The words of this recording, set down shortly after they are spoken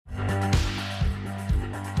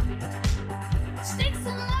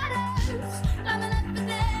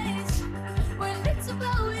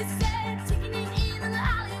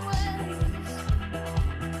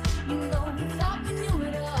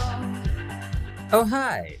Oh,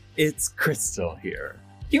 hi, it's Crystal here.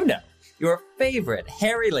 You know, your favorite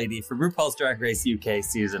hairy lady from RuPaul's Drag Race UK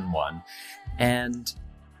Season 1. And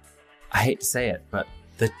I hate to say it, but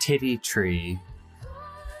the titty tree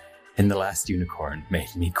in The Last Unicorn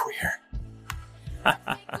made me queer.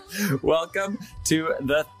 Welcome to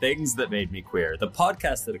The Things That Made Me Queer, the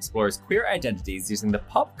podcast that explores queer identities using the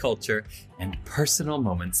pop culture and personal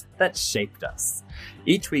moments that shaped us.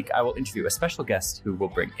 Each week, I will interview a special guest who will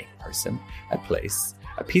bring a person, a place,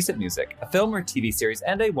 a piece of music, a film or TV series,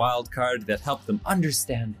 and a wild card that help them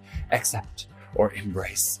understand, accept, or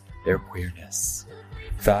embrace their queerness.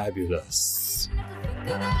 Fabulous.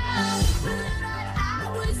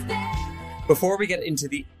 Before we get into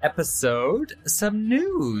the episode, some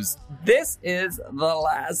news. This is the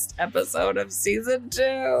last episode of season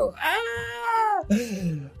 2.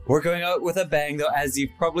 We're going out with a bang, though, as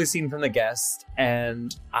you've probably seen from the guest,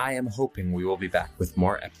 and I am hoping we will be back with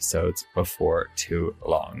more episodes before too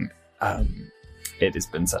long. It has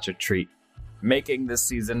been such a treat making this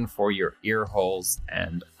season for your ear holes,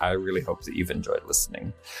 and I really hope that you've enjoyed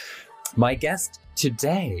listening. My guest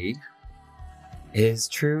today is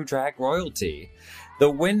true drag royalty,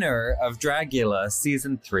 the winner of Dragula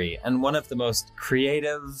Season 3, and one of the most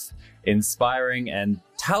creative, inspiring, and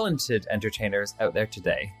talented entertainers out there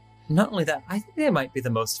today. Not only that, I think they might be the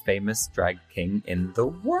most famous drag king in the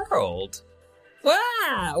world.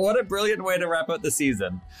 Wow! What a brilliant way to wrap up the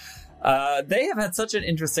season. They have had such an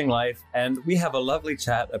interesting life, and we have a lovely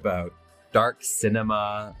chat about dark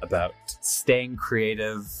cinema, about staying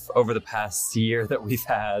creative over the past year that we've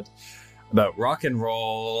had, about rock and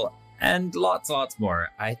roll, and lots more.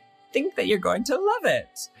 I think that you're going to love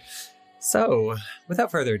it. So,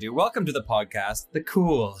 without further ado, welcome to the podcast, the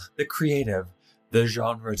cool, the creative, the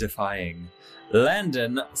genre-defying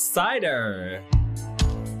Landon Cider.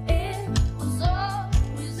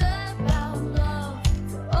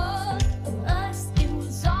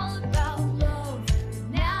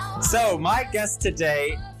 So, my guest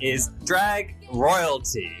today is drag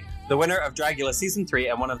royalty, the winner of Dragula Season 3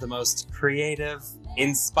 and one of the most creative,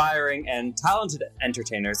 inspiring, and talented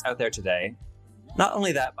entertainers out there today. Not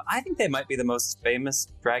only that, but I think they might be the most famous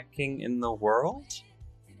drag king in the world.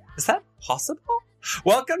 Is that possible?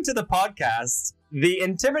 Welcome to the podcast, the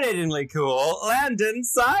intimidatingly cool Landon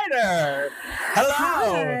Cider.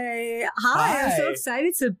 Hello. Hi. I'm so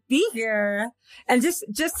excited to be here. And just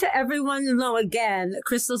to everyone know again,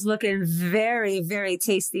 Crystal's looking very, very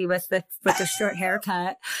tasty with the short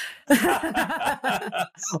haircut.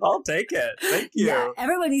 I'll take it. Thank you. Yeah,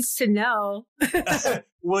 everyone needs to know.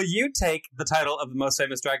 Will you take the title of the most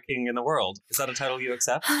famous drag king in the world? Is that a title you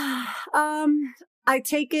accept? I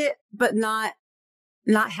take it, but not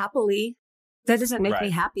happily. That doesn't make me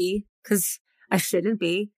happy because I shouldn't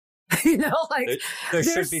be. You know, like there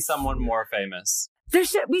should be someone more famous.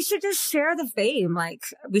 We should just share the fame. Like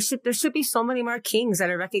there should be so many more kings that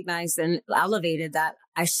are recognized and elevated that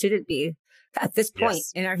I shouldn't be at this point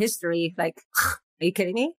in our history. Like, are you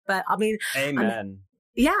kidding me? But I mean, amen.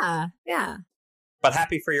 Yeah. But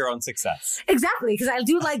happy for your own success. Exactly, because I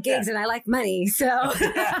do like gigs and I like money. So,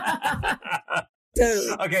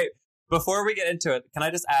 okay. Before we get into it, can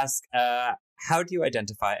I just ask, how do you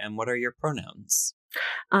identify and what are your pronouns?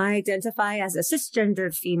 I identify as a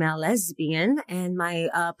cisgendered female lesbian, and my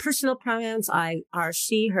personal pronouns are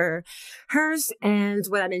she, her, hers, and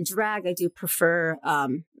when I'm in drag, I do prefer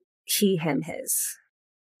he, him, his.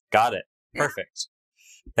 Got it. Perfect.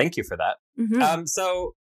 Thank you for that. Mm-hmm.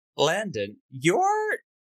 So, Landon, your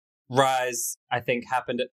rise, I think,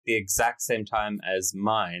 happened at the exact same time as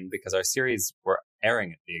mine because our series were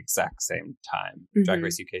airing at the exact same time. Mm-hmm. Drag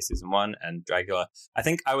Race UK Season 1 and Dragula. I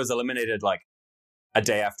think I was eliminated like a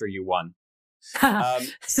day after you won.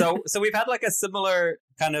 So we've had like a similar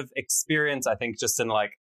kind of experience, I think, just in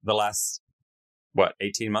like the last,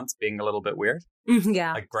 18 months being a little bit weird?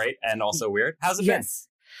 Yeah. Like great and also weird. How's it been?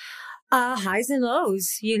 Highs and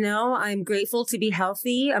lows. You know, I'm grateful to be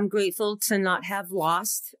healthy. I'm grateful to not have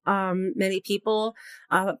lost many people.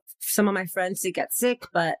 Some of my friends did get sick,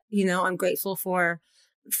 but, you know, I'm grateful for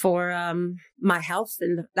my health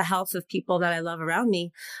and the health of people that I love around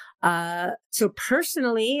me. So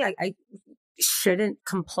personally, I shouldn't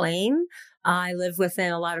complain. I live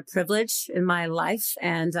within a lot of privilege in my life,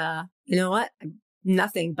 and you know what?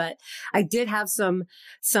 Nothing, but I did have some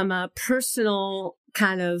personal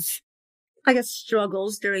kind of, I guess,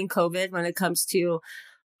 struggles during COVID when it comes to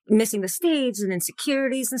missing the stage and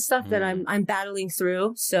insecurities and stuff that I'm battling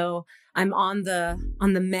through. So I'm on the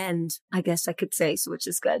mend, I guess I could say, so which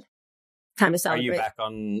is good. Time to celebrate. Are you back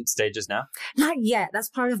on stages now? Not yet. That's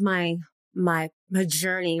part of my my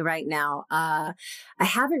journey right now. I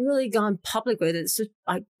haven't really gone public with it. So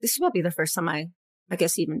this will be the first time I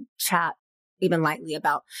guess even chat even lightly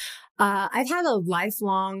about. I've had a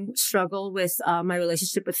lifelong struggle with my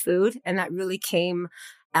relationship with food, and that really came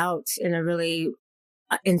out in a really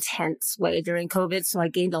intense way during COVID. So I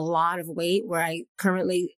gained a lot of weight where I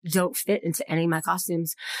currently don't fit into any of my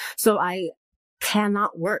costumes. So I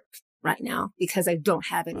cannot work right now because I don't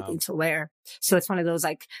have anything to wear. So it's one of those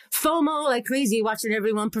like FOMO, like crazy, watching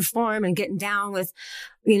everyone perform and getting down with,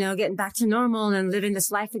 getting back to normal and living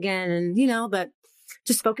this life again. And, but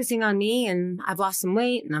just focusing on me, and I've lost some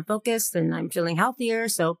weight and I'm focused and I'm feeling healthier.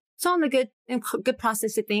 So it's all in the good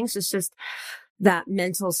process of things. It's just that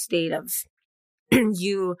mental state of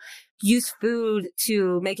you use food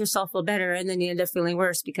to make yourself feel better, and then you end up feeling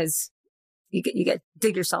worse because you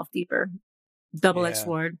dig yourself deeper. Double-edged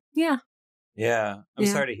sword. Yeah. Yeah. I'm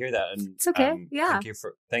sorry to hear that. And it's okay.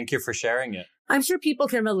 Thank you for sharing it. I'm sure people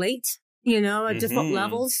can relate, at different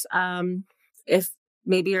levels. If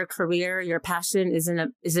maybe your career, your passion is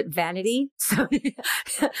it vanity? So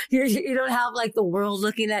you don't have like the world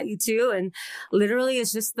looking at you too. And literally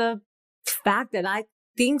it's just the fact that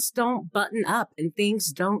things don't button up and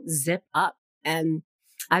things don't zip up. And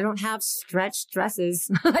I don't have stretched dresses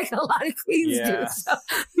like a lot of queens do. So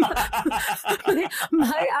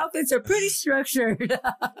my outfits are pretty structured.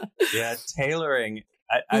 Yeah, tailoring.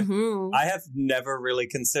 I have never really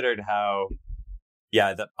considered how,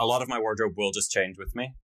 that a lot of my wardrobe will just change with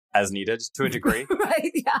me as needed to a degree.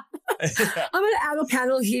 Right, yeah. I'm going to add a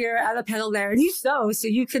panel here, add a panel there. And you sew, so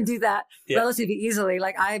you can do that relatively easily.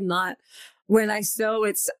 Like I'm not, when I sew,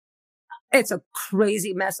 it's a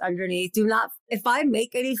crazy mess underneath. If I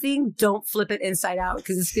make anything, don't flip it inside out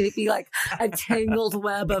because it's going to be like a tangled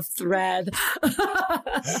web of thread.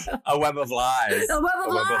 A web of lies. A web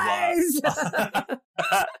of lies.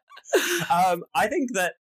 I think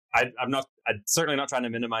that I'm certainly not trying to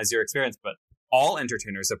minimize your experience, but all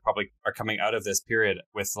entertainers are coming out of this period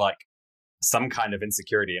with like some kind of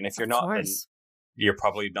insecurity. And if you're not, then you're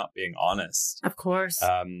probably not being honest. Of course.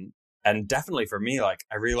 And definitely for me, like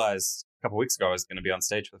I realized a couple of weeks ago, I was going to be on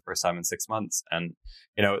stage for the first time in 6 months. And,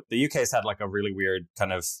 the UK's had like a really weird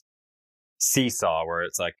kind of seesaw where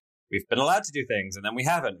it's like, we've been allowed to do things and then we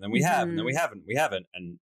haven't, and then we have, and then we haven't.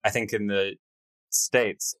 And I think in the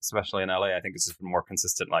States, especially in LA, I think it's just been more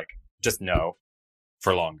consistent, like just no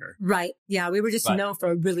for longer. Right. Yeah. We were just no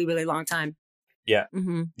for a really, really long time. Yeah.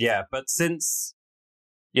 Mm-hmm. Yeah. But since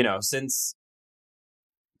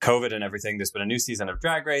COVID and everything, there's been a new season of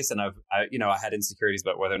Drag Race, and I had insecurities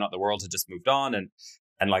about whether or not the world had just moved on, and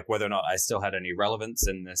like whether or not I still had any relevance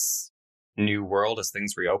in this new world as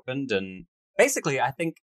things reopened. And basically, I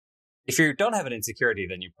think if you don't have an insecurity,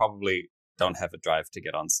 then you probably don't have a drive to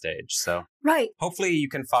get on stage. So hopefully you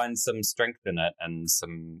can find some strength in it and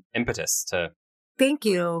some impetus to. Thank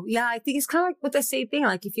you. Yeah, I think it's kind of like with the same thing.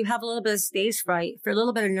 Like if you have a little bit of stage fright, if you're a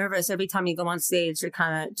little bit nervous every time you go on stage, it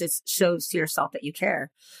kind of just shows to yourself that you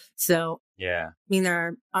care. So, I mean,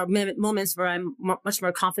 there are moments where I'm much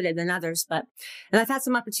more confident than others, and I've had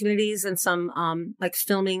some opportunities and some, like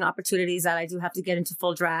filming opportunities that I do have to get into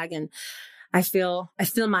full drag, and I feel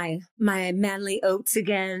my manly oats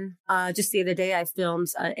again. Just the other day, I filmed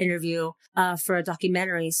an interview, for a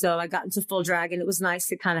documentary. So I got into full drag, and it was nice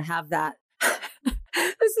to kind of have that.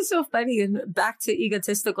 This is so funny. And back to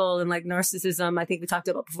egotistical and like narcissism, I think we talked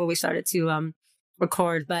about before we started to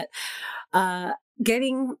record, but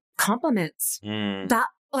getting compliments, that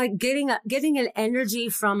like getting an energy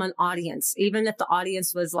from an audience, even if the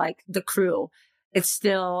audience was like the crew, it's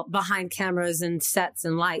still behind cameras and sets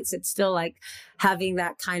and lights. It's still like having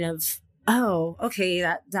that kind of, oh, okay,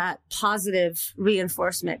 that positive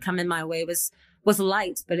reinforcement come in my way was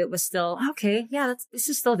light, but it was still, okay, yeah, this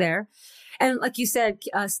is still there. And like you said,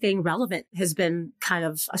 staying relevant has been kind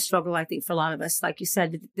of a struggle, I think, for a lot of us. Like you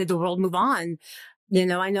said, did the world move on?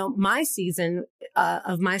 I know my season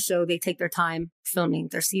of my show, they take their time filming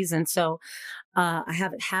their season. So I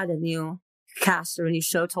haven't had a new cast or a new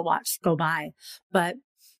show to watch go by, but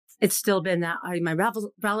it's still been that, am I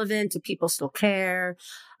relevant? Do people still care?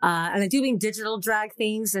 And I'm doing digital drag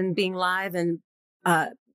things and being live and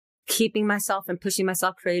keeping myself and pushing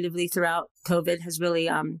myself creatively throughout COVID has really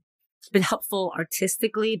been helpful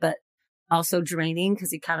artistically, but also draining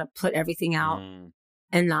because you kind of put everything out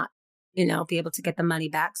and not, be able to get the money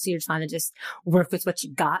back. So you're trying to just work with what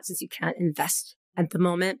you got since you can't invest at the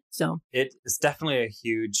moment. So it's definitely a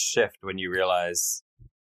huge shift when you realize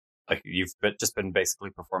like you've just been basically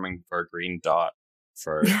performing for a green dot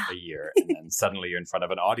for a year, and then suddenly you're in front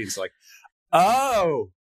of an audience like, oh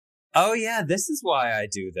yeah, this is why I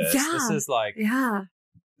do this. This is like,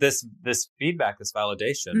 this feedback, this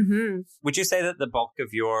validation. Would you say that the bulk of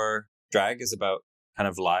your drag is about kind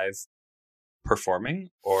of live performing,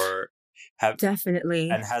 or definitely?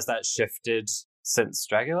 And has that shifted since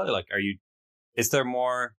Dragula? Like, is there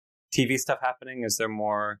more TV stuff happening? Is there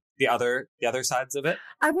more the other sides of it?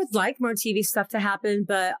 I would like more TV stuff to happen,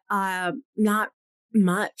 but not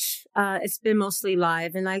much. It's been mostly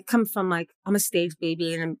live, and I come from I'm a stage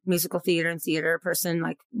baby and a musical theater and theater person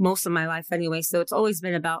like most of my life anyway. So it's always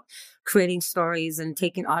been about creating stories and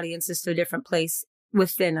taking audiences to a different place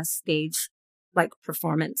within a stage like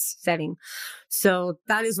performance setting. So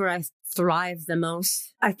that is where I thrive the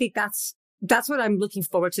most. I think that's what I'm looking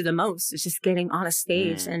forward to the most, is just getting on a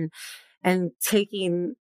stage and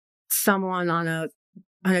taking someone on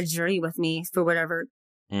a journey with me for whatever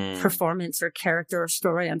performance or character or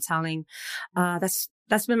story I'm telling. That's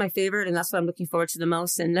been my favorite, and that's what I'm looking forward to the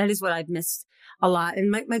most. And that is what I've missed a lot. And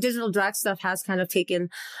my digital drag stuff has kind of taken,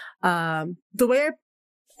 the way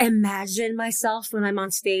I imagine myself when I'm on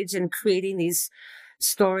stage and creating these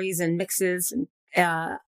stories and mixes. And,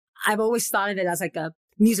 I've always thought of it as like a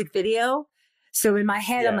music video. So in my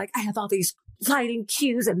head, I'm like, I have all these lighting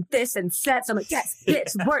cues and this and sets. I'm like, yes,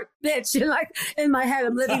 bitch, work, bitch. And like in my head,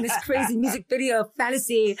 I'm living this crazy music video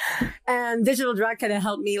fantasy, and digital drag kind of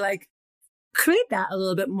helped me like create that a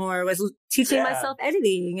little bit more, was teaching myself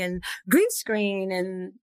editing and green screen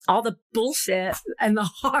and all the bullshit and the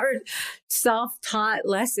hard self-taught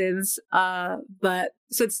lessons. But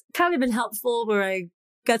so it's kind of been helpful where I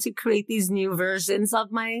got to create these new versions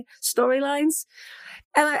of my storylines.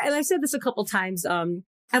 And I've said this a couple times. I've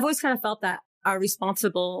always kind of felt that our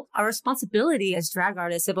responsibility as drag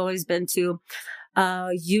artists have always been to,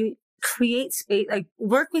 create space, like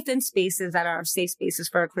work within spaces that are safe spaces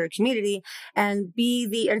for our queer community, and be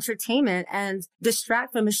the entertainment and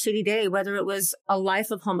distract from a shitty day, whether it was a life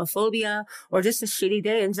of homophobia or just a shitty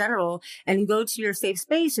day in general. And you go to your safe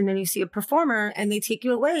space and then you see a performer and they take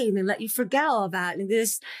you away and they let you forget all of that and they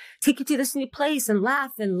just take you to this new place and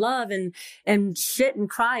laugh and love and shit and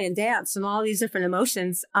cry and dance and all these different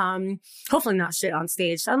emotions. Hopefully not shit on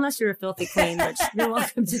stage, unless you're a filthy queen, which you're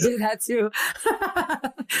welcome to do that too.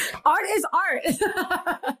 Art is art.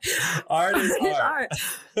 Art is art.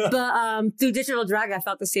 But through digital drag, I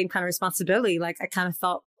felt the same kind of responsibility. Like I kind of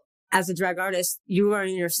felt, as a drag artist, you are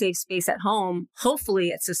in your safe space at home. Hopefully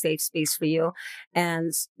it's a safe space for you.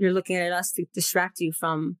 And you're looking at us to distract you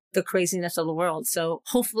from the craziness of the world. So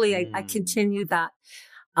hopefully I continue that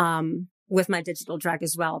with my digital drag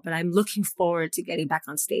as well. But I'm looking forward to getting back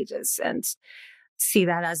on stages and see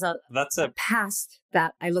that as a past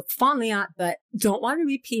that I look fondly at, but don't want to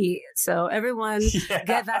repeat. So everyone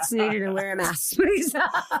get vaccinated and wear a mask, please.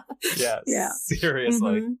 Yes,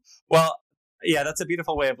 seriously. Well, yeah, that's a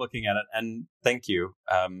beautiful way of looking at it. And thank you.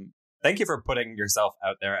 Thank you for putting yourself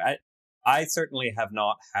out there. I certainly have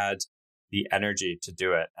not had the energy to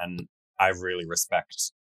do it. And I really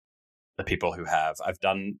respect the people who have. I've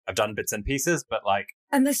done bits and pieces, but like.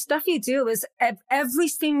 And the stuff you do is every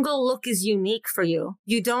single look is unique for you.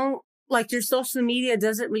 You don't, like, your social media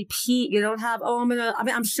doesn't repeat. You don't have,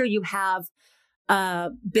 I'm sure you have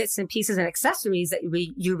bits and pieces and accessories that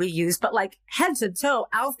you reuse, but like head to toe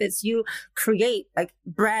outfits you create, like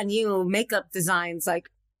brand new makeup designs. Like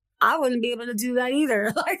I wouldn't be able to do that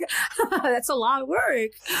either. Like that's a lot of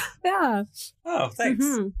work. Yeah. Oh, thanks.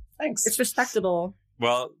 Thanks. It's respectable.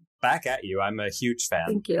 Well, back at you. I'm a huge fan.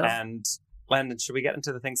 Thank you. And Landon, should we get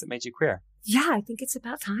into the things that made you queer? Yeah, I think it's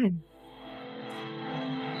about time.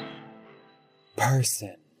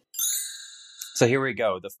 Person. So here we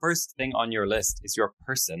go. The first thing on your list is your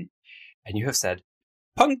person. And you have said,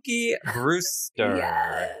 Punky Brewster.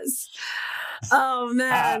 Yes. Oh,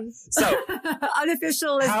 man. So,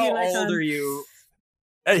 unofficial. How old are you?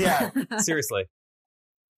 Yeah, seriously.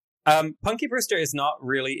 Punky Brewster is not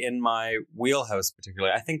really in my wheelhouse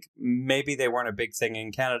particularly. I think maybe they weren't a big thing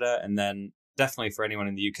in Canada. And then definitely for anyone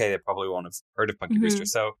in the UK, they probably won't have heard of Punky Brewster.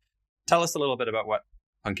 So tell us a little bit about what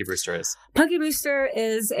Punky Brewster is. Punky Brewster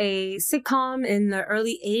is a sitcom in the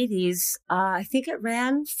early 80s. I think it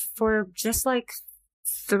ran for just like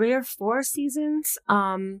 3 or 4 seasons.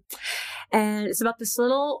 And it's about this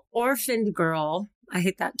little orphaned girl. I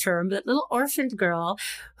hate that term, but little orphaned girl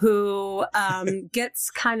who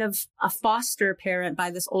gets kind of a foster parent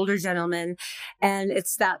by this older gentleman. And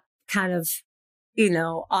it's that kind of,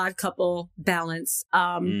 odd couple balance.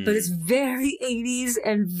 But it's very 80s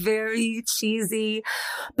and very cheesy.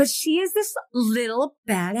 But she is this little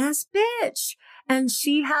badass bitch. And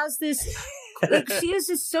she has this, she is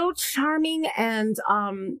just so charming. And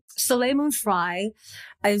Soleil Moon Frye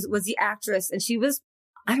was the actress. And she was,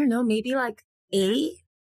 I don't know, maybe like 8.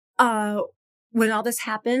 when all this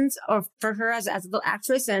happened, or for her as a little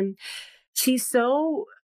actress, and she's so,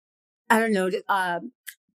 I don't know,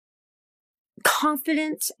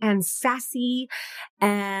 confident and sassy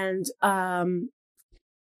and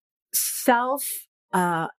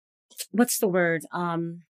what's the word?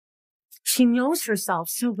 She knows herself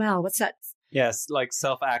so well. What's that? Yes, like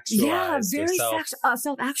self-actualized. Yeah, very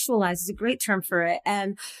self-actualized is a great term for it.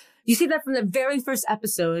 And you see that from the very first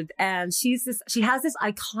episode. And she has this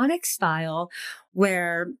iconic style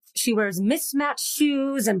where she wears mismatched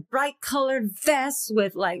shoes and bright colored vests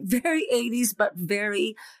with like very 80s, but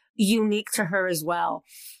very unique to her as well.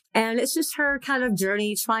 And it's just her kind of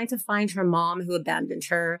journey trying to find her mom who abandoned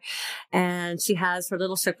her. And she has her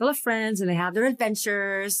little circle of friends and they have their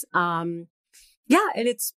adventures. And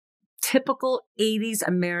it's typical 80s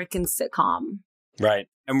American sitcom. Right.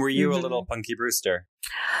 And were you a little Punky Brewster?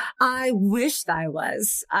 I wished I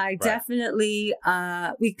was. Definitely,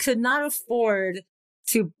 we could not afford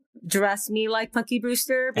to dress me like Punky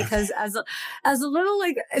Brewster because as a little,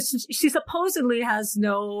 like, she supposedly has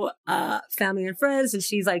no family and friends, and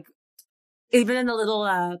she's like, even in the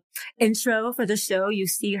little intro for the show, you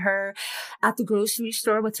see her at the grocery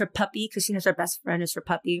store with her puppy, because she has her best friend as her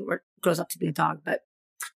puppy, or grows up to be a dog, but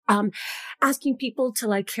asking people to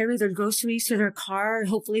like carry their groceries to their car.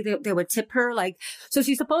 Hopefully they would tip her. Like, so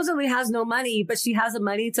she supposedly has no money, but she has the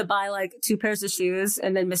money to buy like 2 pairs of shoes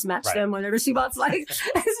and then mismatch them whenever she wants. Like,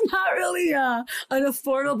 it's not really an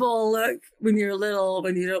affordable look when you're little,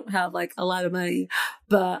 when you don't have like a lot of money.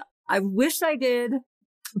 But I wish I did.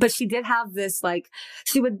 But she did have this, like,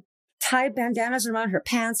 she would tie bandanas around her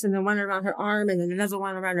pants and then one around her arm and then another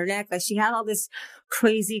one around her neck. Like, she had all this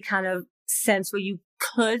crazy kind of sense where you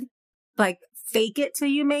could like fake it till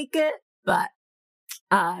you make it. But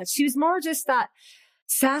she was more just that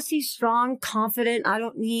sassy, strong, confident. I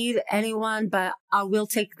don't need anyone, but I will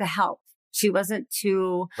take the help. She wasn't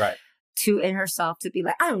too in herself to be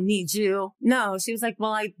like, I don't need you. No, she was like,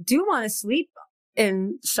 well, I do want to sleep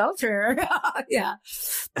in shelter. Yeah.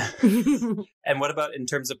 And what about in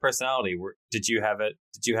terms of personality? Did you have it?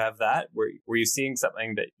 Did you have that? Were you seeing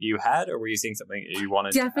something that you had, or were you seeing something you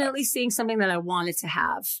wanted? Definitely seeing something that I wanted to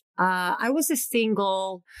have. I was a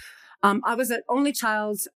single. I was an only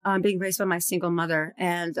child being raised by my single mother,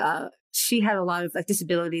 and she had a lot of like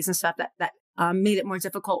disabilities and stuff that made it more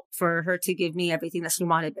difficult for her to give me everything that she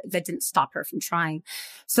wanted. But that didn't stop her from trying.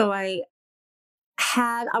 So I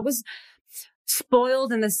was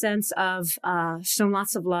spoiled in the sense of shown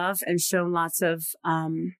lots of love and shown lots of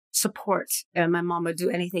support. And my mom would do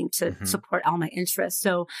anything to support all my interests.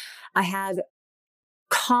 So I had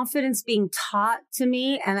confidence being taught to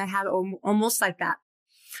me, and I had almost like that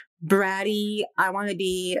bratty, I want to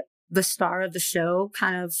be the star of the show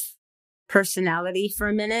kind of personality for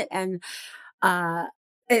a minute. And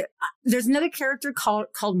there's another character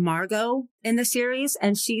called Margot in the series,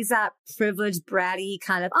 and she's that privileged, bratty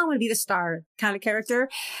kind of, I want to be the star kind of character.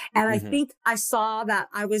 And I think I saw that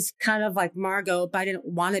I was kind of like Margot, but I didn't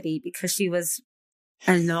want to be because she was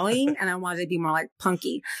annoying and I wanted to be more like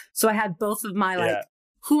Punky. So I had both of my like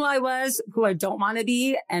who I was, who I don't want to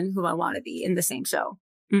be, and who I want to be in the same show.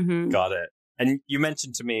 Got it. And you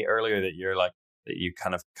mentioned to me earlier that that you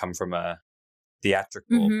kind of come from a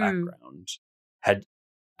theatrical background.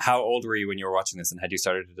 How old were you when you were watching this, and had you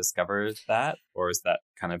started to discover that, or is that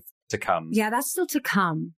kind of to come? Yeah, that's still to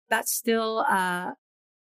come. That's still, when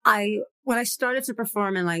I started to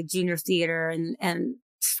perform in like junior theater and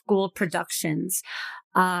school productions,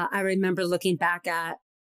 I remember looking back at,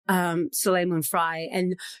 Soleil Moon Frye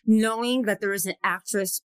and knowing that there was an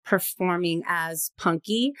actress performing as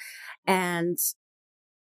Punky, and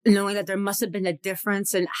knowing that there must have been a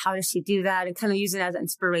difference in how does she do that, and kind of using it as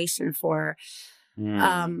inspiration for,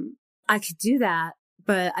 I could do that,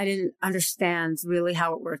 but I didn't understand really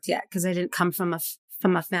how it worked yet, because I didn't come from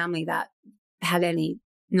a family that had any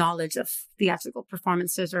knowledge of theatrical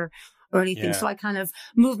performances or anything. Yeah. So I kind of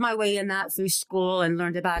moved my way in that through school and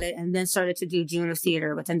learned about it, and then started to do junior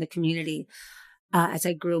theater within the community as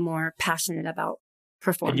I grew more passionate about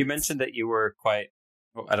performance. And you mentioned that you were quite,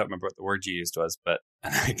 I don't remember what the word you used was, but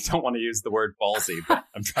I don't want to use the word ballsy, but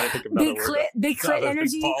I'm trying to think of another word. Big clit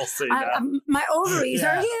energy. Ballsy, my ovaries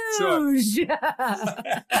are huge. Sure.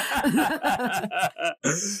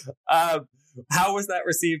 How was that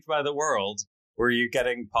received by the world? Were you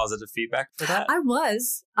getting positive feedback for that? I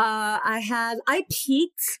was. I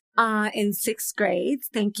peaked in 6th grade.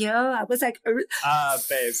 Thank you. I was like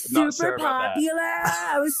babes, not super sure about popular.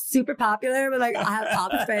 That. I was super popular, but like I had all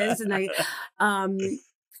the friends, and I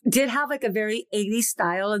did have like a very 80s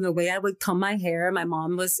style in the way I would comb my hair. My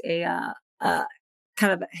mom was a kind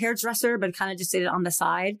kind of a hairdresser, but kind of just did it on the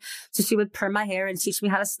side. So she would perm my hair and teach me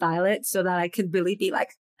how to style it so that I could really be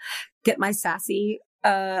like, get my sassy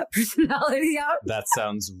personality out. That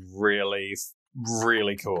sounds really,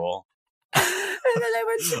 really cool. And then I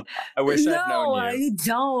went to, I wish I'd known you. You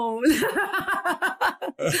don't.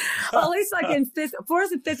 Well, at least like in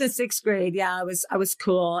fourth and fifth and sixth grade. Yeah, I was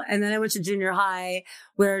cool. And then I went to junior high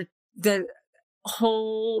where the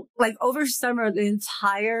whole, like over summer, the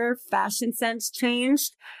entire fashion sense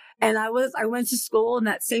changed. And I went to school in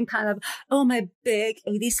that same kind of, my big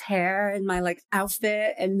 80s hair and my like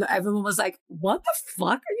outfit. And everyone was like, what the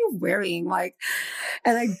fuck are you wearing? Like,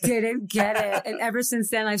 and I didn't get it. And ever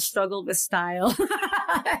since then, I've struggled with style.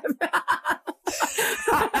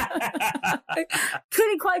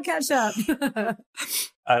 Couldn't quite catch up.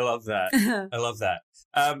 I love that. I love that.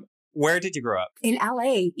 Where did you grow up? In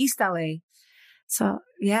LA, East LA. So,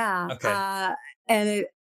 yeah. Okay.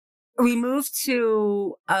 We moved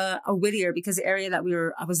to a Whittier because the area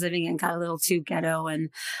that I was living in got a little too ghetto and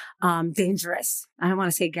dangerous. I don't want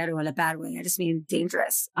to say ghetto in a bad way. I just mean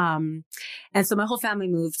dangerous. And so my whole family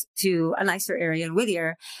moved to a nicer area in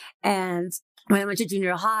Whittier. And when I went to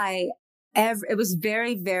junior high, it was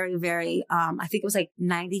very, very, very, I think it was like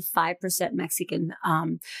 95% Mexican.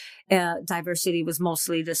 Diversity was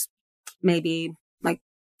mostly just maybe like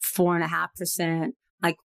 4.5%,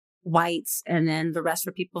 like whites, and then the rest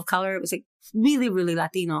were people of color. It was like really, really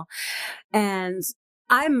Latino. And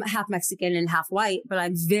I'm half Mexican and half white, but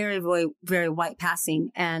I'm very, very, very white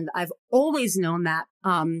passing. And I've always known that,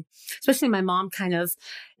 especially my mom kind of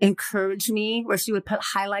encouraged me where she would put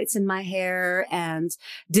highlights in my hair and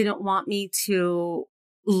didn't want me to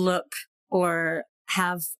look or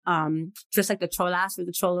have, just like the cholas or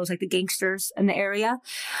the cholos, like the gangsters in the area.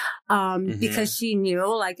 Because she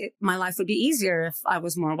knew like my life would be easier if I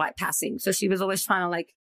was more white passing. So she was always trying to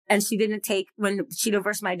like, and she didn't take, when she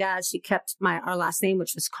divorced my dad, she kept our last name,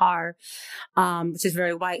 which was Carr, which is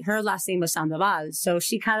very white. Her last name was Sandoval. So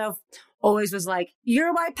she kind of always was like,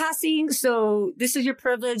 you're white passing, so this is your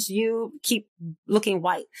privilege. You keep looking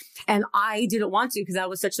white. And I didn't want to because I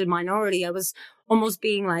was such a minority. I was almost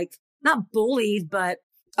being like, not bullied, but,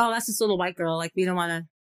 that's this little white girl. Like, we don't want to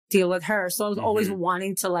deal with her. So I was always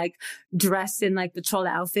wanting to like dress in like the chola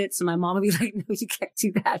outfits. And my mom would be like, no, you can't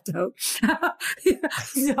do that. Don't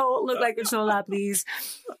look like a chola, please.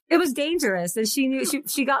 It was dangerous. And she knew,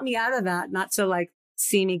 she got me out of that, not to like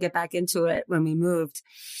see me get back into it when we moved.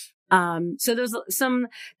 So there was some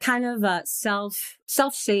kind of,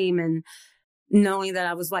 self-shame and knowing that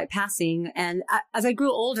I was white passing. And as I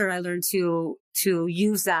grew older, I learned to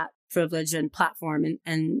use that privilege and platform.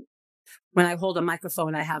 And when I hold a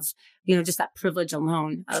microphone, I have, just that privilege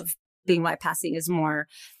alone of being white passing is more,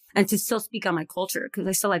 and to still speak on my culture, because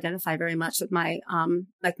I still identify very much with my,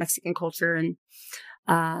 like Mexican culture. And,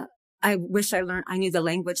 I wish I knew the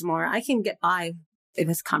language more. I can get by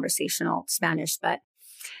with conversational Spanish, but,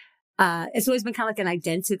 it's always been kind of like an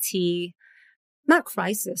identity, not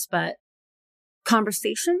crisis, but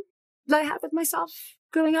conversation that I had with myself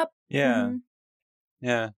growing up. Yeah.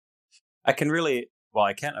 Yeah. I can't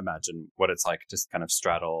imagine what it's like to just kind of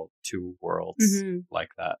straddle two worlds like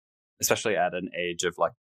that, especially at an age of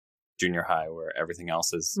like junior high where everything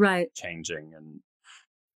else is changing and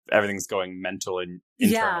everything's going mental and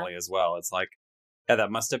internally as well. It's like,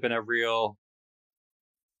 that must have been a real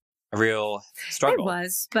struggle. It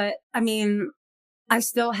was, but I mean, I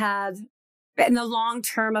still had, in the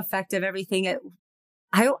long-term effect of everything,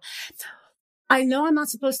 I know I'm not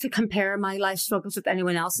supposed to compare my life struggles with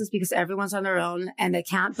anyone else's because everyone's on their own and they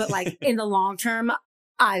can't. But like in the long term,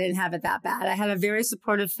 I didn't have it that bad. I had a very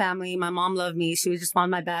supportive family. My mom loved me. She just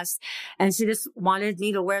wanted my best. And she just wanted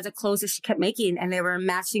me to wear the clothes that she kept making. And they were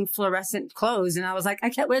matching fluorescent clothes. And I was like, I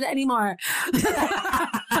can't wear that anymore. I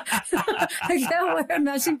can't wear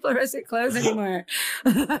matching fluorescent clothes anymore.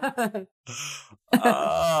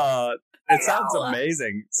 It sounds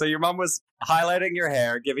amazing. So your mom was highlighting your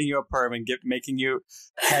hair, giving you a perm, and making you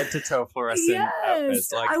head to toe fluorescent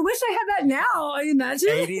outfits. Like, I wish I had that now. I imagine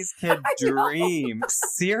 80s kid dream.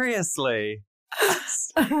 Seriously,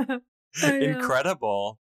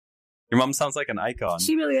 incredible. Your mom sounds like an icon.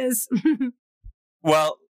 She really is.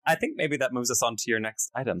 Well, I think maybe that moves us on to your next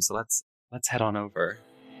item. So let's head on over.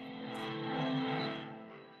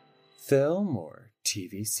 Film or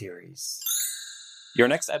TV series? Your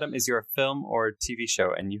next item is your film or TV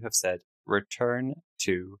show, and you have said Return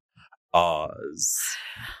to Oz.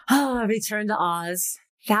 Oh, Return to Oz.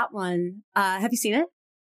 That one. Have you seen it?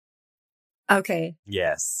 Okay.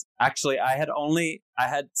 Yes. Actually, I had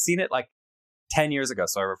seen it like 10 years ago,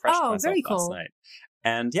 so I refreshed myself last night.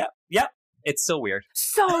 And yeah, it's still weird.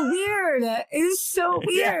 So weird. It is so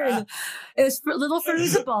weird. Yeah. It's little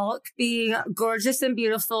Fairuza Balk being gorgeous and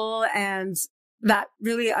beautiful, and that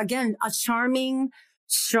really, again, a charming,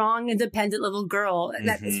 strong, independent little girl.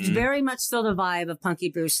 That is very much still the vibe of Punky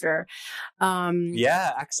Brewster.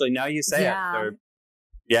 Yeah, actually, now you say it.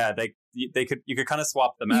 You could kind of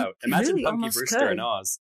swap them out. Imagine really Punky Brewster in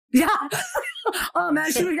Oz. Yeah. Oh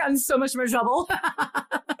man, she would have gotten so much more trouble. She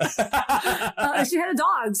had a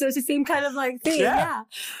dog, so it's the same kind of like thing. Yeah.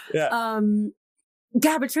 Return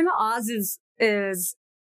to Oz is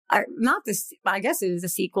not this. I guess it is a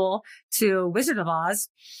sequel to Wizard of Oz,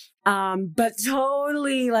 but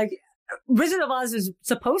totally like Wizard of Oz is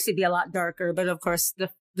supposed to be a lot darker, but of course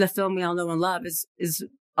the film we all know and love is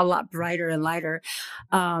a lot brighter and lighter.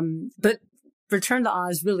 But Return to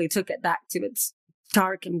Oz really took it back to its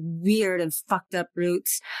dark and weird and fucked up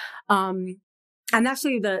roots. And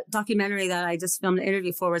actually the documentary that I just filmed an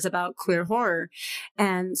interview for was about queer horror.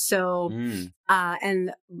 And so,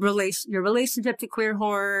 and your relationship to queer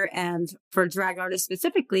horror, and for drag artists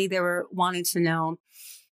specifically, they were wanting to know,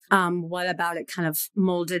 what about it kind of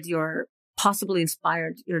molded possibly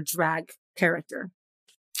inspired your drag character.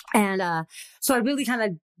 And, so I really kind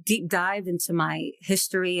of deep dived into my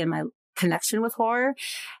history and my connection with horror.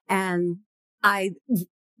 And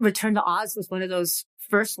Return to Oz was one of those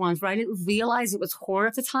first ones where I didn't realize it was horror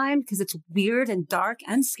at the time because it's weird and dark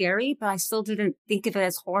and scary, but I still didn't think of it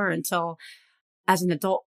as horror until as an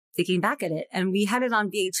adult thinking back at it. And we had it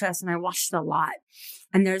on VHS and I watched it a lot.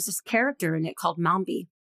 And there's this character in it called Mombi.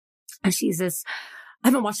 And she's this, I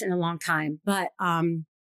haven't watched it in a long time, but,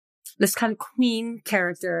 this kind of queen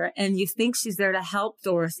character, and you think she's there to help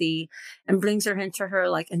Dorothy and brings her into her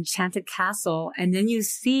like enchanted castle. And then you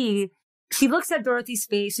see she looks at Dorothy's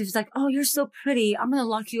face and she's like, "Oh, you're so pretty. I'm going to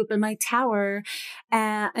lock you up in my tower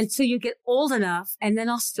until you get old enough, and then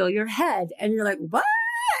I'll steal your head." And you're like, "What?"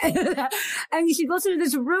 And she goes into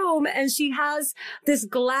this room and she has this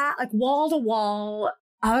glass, like wall to wall,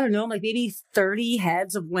 I don't know, like maybe 30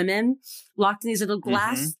 heads of women locked in these little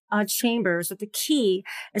glass chambers with a key.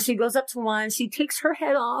 And she goes up to one, she takes her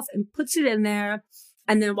head off and puts it in there,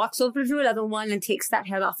 and then walks over to another one and takes that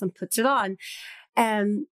head off and puts it on.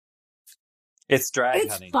 And it's drag,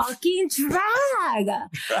 it's honey. Fucking drag.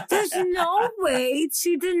 There's no way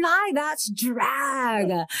to deny that's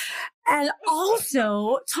drag. And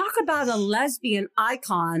also, talk about a lesbian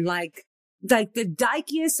icon, like the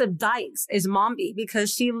dykiest of dykes is Mombi,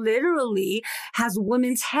 because she literally has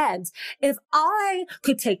women's heads. If I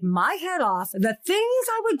could take my head off, the things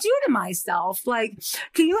I would do to myself, like,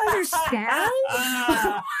 can you understand?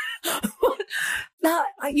 No,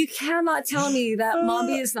 you cannot tell me that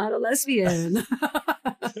Mombi is not a lesbian.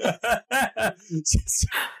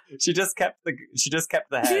 She just kept the heads. She just kept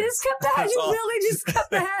the heads. She really just kept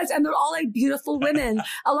the heads, and they're all like beautiful women.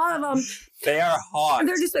 A lot of them, they are hot.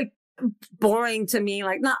 They're just like boring to me.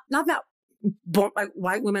 Like not that like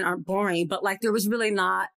white women aren't boring, but like there was really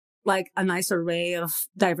not like a nice array of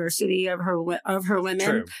diversity of her women.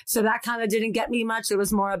 True. So that kind of didn't get me much. It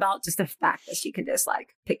was more about just the fact that she can just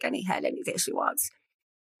like pick any head any day she wants.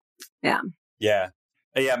 Yeah.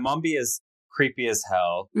 Mombi is creepy as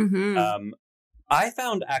hell. I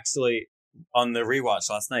found actually on the rewatch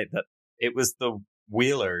last night that it was the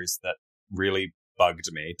Wheelers that really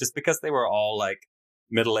bugged me, just because they were all like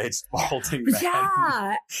middle-aged balding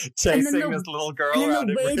men chasing this little girl around. And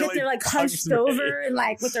the way that they're like hunched over and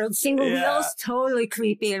like with their single wheels, totally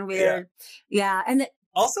creepy and weird. Yeah. And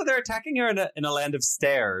also they're attacking her in a land of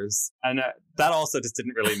stairs, and that also just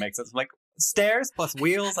didn't really make sense. I'm like, stairs plus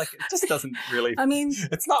wheels, like it just doesn't really, I mean,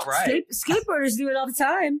 it's not right. Skateboarders do it all the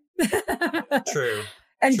time. True.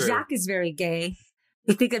 And True. Jack is very gay.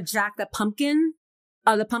 You think of Jack the pumpkin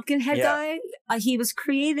head guy. He was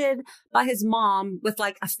created by his mom with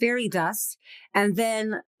like a fairy dust, and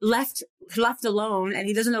then left alone, and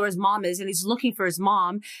he doesn't know where his mom is, and he's looking for his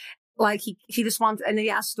mom. Like he just wants, and then he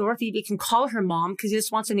asks Dorothy if he can call her mom because he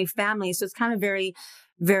just wants a new family. So it's kind of very,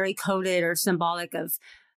 very coded or symbolic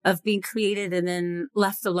of being created and then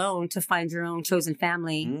left alone to find your own chosen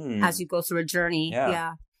family as you go through a journey.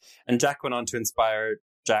 Yeah. And Jack went on to inspire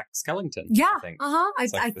Jack Skellington. Yeah. I think. I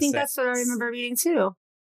think that's what I remember reading too.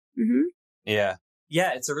 Yeah.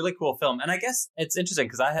 Yeah. It's a really cool film. And I guess it's interesting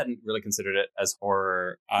because I hadn't really considered it as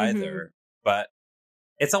horror either, but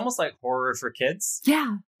it's almost like horror for kids.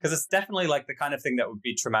 Yeah. Because it's definitely like the kind of thing that would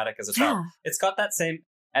be traumatic as a child. It's got that same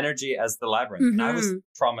energy as The Labyrinth. And I was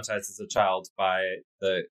traumatized as a child by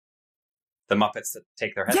the Muppets that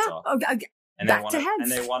take their heads off. And they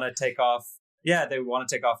want to take off. Yeah, they want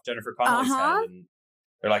to take off Jennifer Connelly's head. And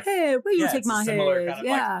they're like, "Hey, will you take my head?" Kind of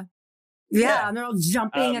like, Yeah, and they're all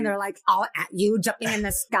jumping and they're like all at you, jumping in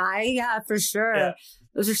the sky. Yeah, for sure. Yeah.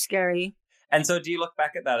 Those are scary. And so do you look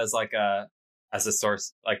back at that as like as a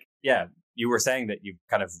source? Like, yeah, you were saying that you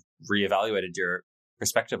kind of reevaluated your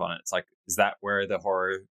perspective on it. It's like, is that where the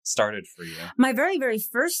horror started for you? My very, very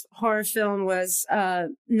first horror film was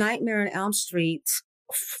Nightmare on Elm Street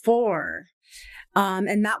 4.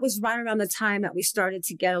 And that was right around the time that we started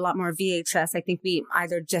to get a lot more VHS. I think we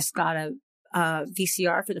either just got a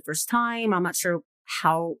VCR for the first time. I'm not sure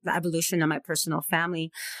how the evolution of my personal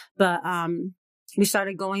family, but we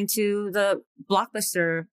started going to the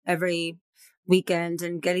Blockbuster every weekend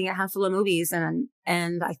and getting a handful of movies. And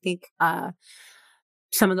I think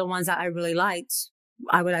some of the ones that I really liked,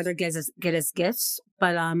 I would either get as gifts,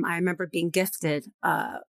 but I remember being gifted,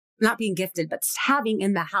 not being gifted, but having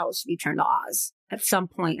in the house Return to Oz at some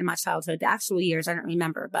point in my childhood. The actual years, I don't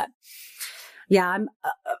remember, but yeah, I'm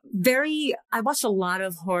I watched a lot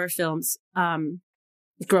of horror films,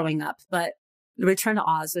 growing up, but Return to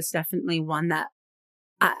Oz was definitely one that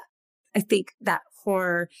I think that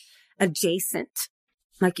horror adjacent,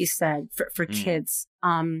 like you said, for kids,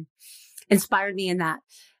 inspired me in that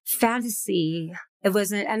fantasy. It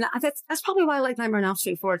wasn't, and that's probably why I like Nightmare on Elm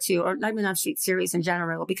Street 4 too, or Nightmare on Elm Street series in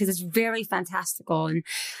general, because it's very fantastical and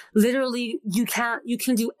literally you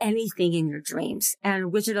can do anything in your dreams.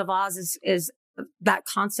 And Wizard of Oz is that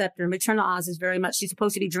concept, and Return to Oz is very much, you're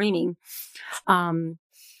supposed to be dreaming.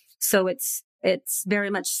 So it's very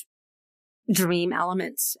much dream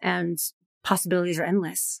elements and possibilities are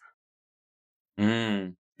endless.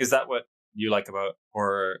 Is that what you like about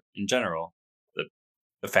horror in general?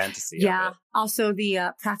 The fantasy. Yeah. Of it. Also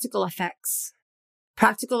the practical effects.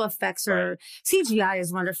 Practical effects are CGI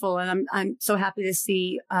is wonderful, and I'm so happy to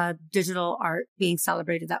see digital art being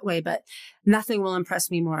celebrated that way. But nothing will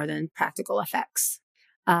impress me more than practical effects,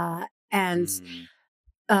 and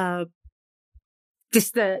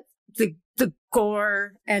just the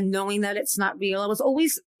gore and knowing that it's not real. I was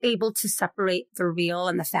always able to separate the real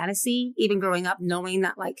and the fantasy, even growing up, knowing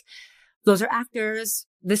that like those are actors.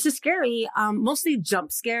 This is scary. Mostly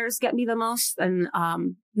jump scares get me the most. And,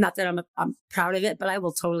 not that I'm proud of it, but I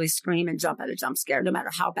will totally scream and jump at a jump scare, no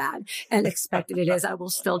matter how bad and expected it is. I will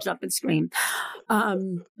still jump and scream.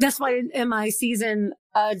 That's why in my season,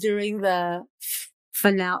 during the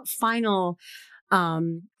final,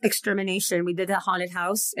 extermination, we did that haunted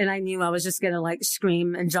house, and I knew I was just going to like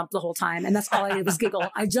scream and jump the whole time. And that's all I did was giggle.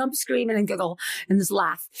 I jump, scream, and then giggle and just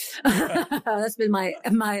laugh. That's been my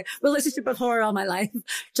relationship with horror all my life.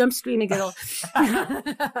 Jump, scream, and giggle.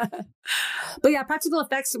 But yeah, practical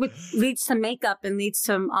effects leads to makeup and leads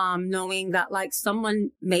to, knowing that like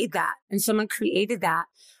someone made that and someone created that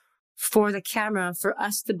for the camera for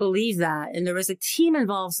us to believe that. And there was a team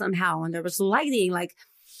involved somehow, and there was lighting, like,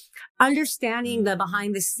 understanding the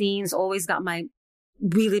behind the scenes always got my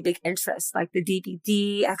really big interest, like the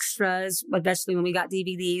DVD extras, especially when we got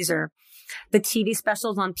DVDs, or the TV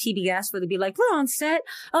specials on PBS where they'd be like, we're on set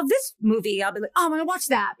of this movie. I'll be like, oh, I want to watch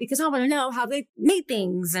that because I want to know how they made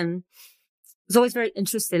things. And I was always very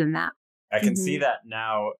interested in that. I can see that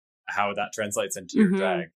now, how that translates into your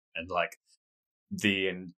drag, and like the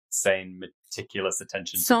insane meticulous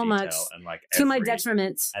attention to detail, much, and like to my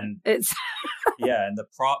detriment. And it's yeah, and the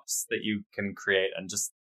props that you can create, and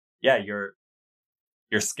just your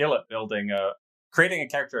skill at creating a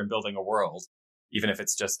character and building a world, even if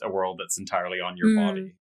it's just a world that's entirely on your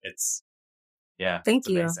body. It's thank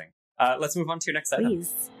you. Amazing. Let's move on to your next item.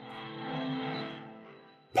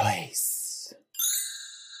 Place.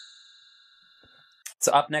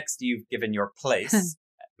 So up next, you've given your place,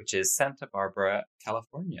 which is Santa Barbara,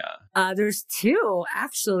 California. There's two,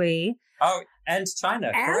 actually. Oh, and China.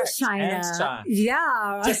 And correct. China. And China.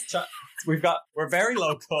 Yeah. We're very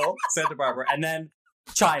local, Santa Barbara, and then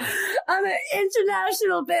China. I'm an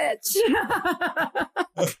international bitch.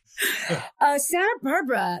 Santa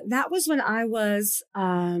Barbara, that was when I was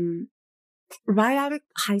right out of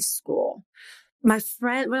high school. One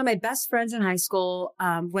of my best friends in high school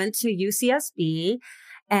went to UCSB,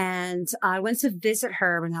 and I went to visit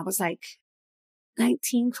her when I was like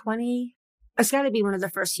 19, 20. It's got to be one of the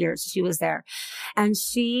first years she was there. And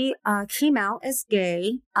she came out as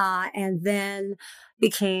gay and then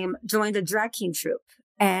joined a drag king troupe.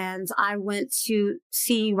 And I went to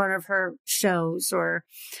see one of her shows, or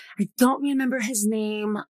I don't remember his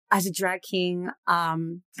name, as a drag king.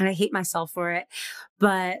 And I hate myself for it.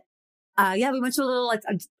 But we went to a little like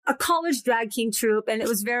a college drag king troupe, and it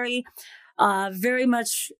was very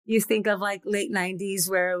much, you think of like late 90s,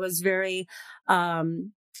 where it was very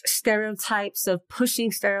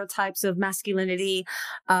pushing stereotypes of masculinity,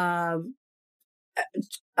 a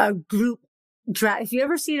group drag, if you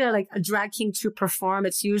ever see a drag king troupe perform,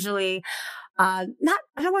 it's usually, I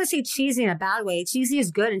don't want to say cheesy in a bad way. Cheesy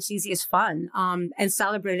is good and cheesy is fun, and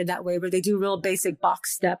celebrated that way, where they do real basic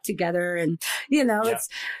box step together. And,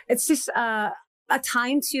 it's just, a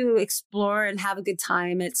time to explore and have a good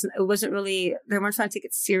time. It wasn't really, they weren't trying to take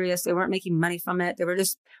it serious. They weren't making money from it. They were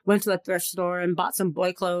just went to a thrift store and bought some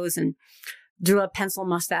boy clothes and drew a pencil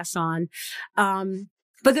mustache on.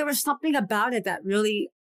 But there was something about it that really,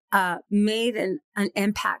 made an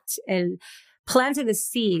impact and planted a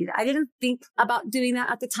seed. I didn't think about doing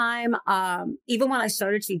that at the time. Even when I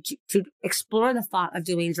started to explore the thought of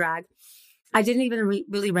doing drag, I didn't even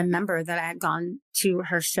really remember that I had gone to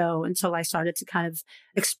her show until I started to kind of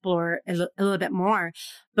explore a little bit more.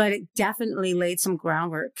 But it definitely laid some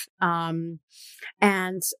groundwork. And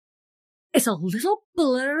it's a little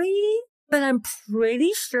blurry, but I'm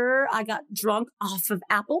pretty sure I got drunk off of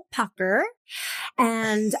apple pucker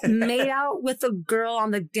and made out with a girl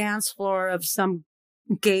on the dance floor of some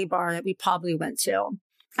gay bar that we probably went to.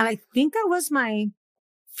 And I think that was my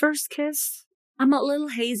first kiss. I'm a little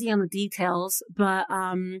hazy on the details, but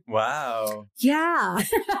wow. Yeah.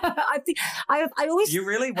 I think I always You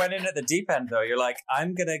really went in at the deep end though. You're like,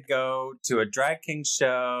 I'm gonna go to a drag king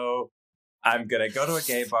show, I'm gonna go to a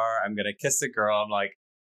gay bar, I'm gonna kiss a girl. I'm like,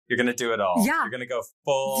 you're gonna do it all. Yeah. You're gonna go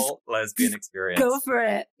full lesbian experience. Go for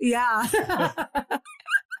it. Yeah.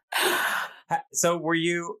 So were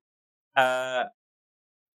you out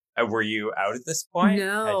at this point?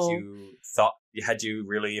 No. Had you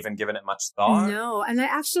really even given it much thought? No. And I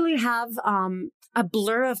actually have a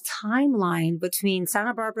blur of timeline between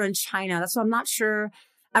Santa Barbara and China. That's why I'm not sure.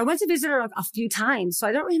 I went to visit her a few times, so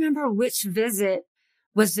I don't remember which visit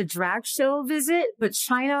was the drag show visit, but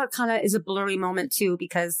China kind of is a blurry moment too,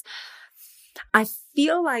 because I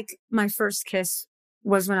feel like my first kiss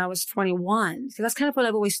was when I was 21. So that's kind of what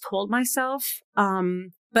I've always told myself.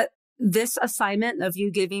 But this assignment of you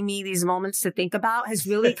giving me these moments to think about has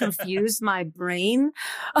really confused my brain.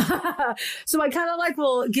 So I kind of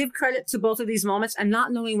will give credit to both of these moments and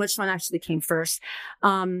not knowing which one actually came first.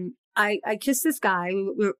 I kissed this guy.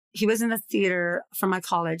 He was in a theater from my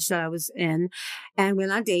college that I was in, and we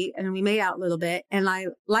went on a date and we made out a little bit, and I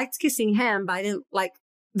liked kissing him, but I didn't like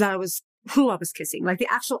that I was who I was kissing. Like the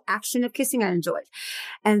actual action of kissing, I enjoyed.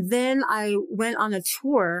 And then I went on a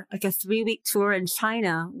tour, like a 3-week tour in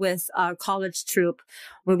China with a college troupe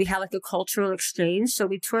where we had a cultural exchange. So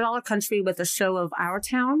we toured all the country with a show of Our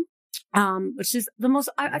Town, which is the most,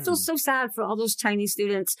 I feel so sad for all those Chinese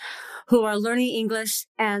students who are learning English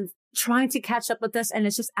and trying to catch up with us. And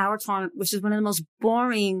it's just Our Town, which is one of the most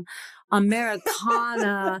boring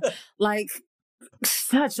Americana,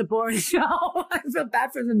 such a boring show. I feel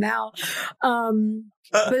bad for them now.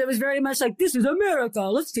 But it was very much like, this is America.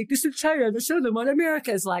 Let's take this to China to show them what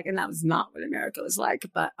America is like. And that was not what America was like.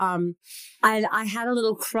 But, I had a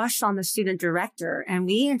little crush on the student director, and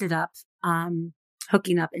we ended up,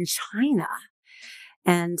 hooking up in China.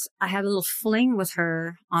 And I had a little fling with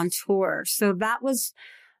her on tour. So that was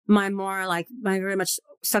my my very much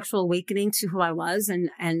sexual awakening to who I was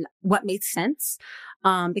and what made sense.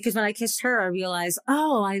 Because when I kissed her, I realized,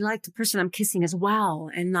 I like the person I'm kissing as well,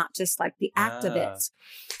 and not just the act of it.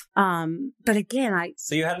 But again,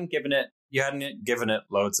 So you hadn't given it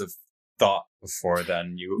loads of thought before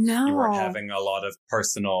then. You weren't having a lot of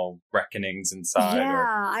personal reckonings inside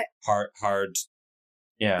or hard.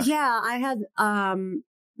 Yeah. Yeah. I had,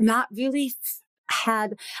 not really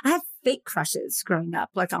I had fake crushes growing up,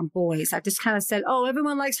 on boys. I just kind of said,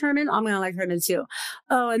 everyone likes Herman. I'm going to like Herman too.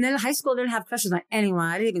 And then in high school, I didn't have crushes on anyone.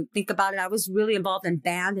 I didn't even think about it. I was really involved in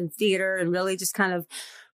band and theater and really just kind of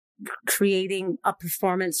creating a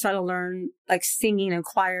performance, trying to learn singing and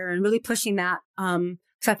choir and really pushing that. Cause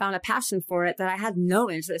I found a passion for it that I had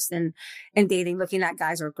no interest in dating, looking at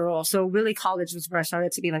guys or girls. So really college was where I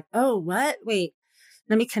started to be like, what? Wait,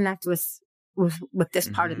 let me connect with this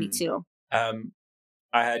part of me too.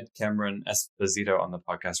 I had Cameron Esposito on the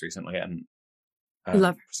podcast recently, and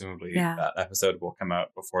presumably that episode will come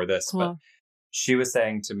out before this. Cool. But she was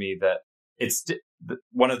saying to me that it's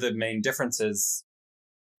one of the main differences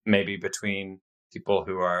maybe between people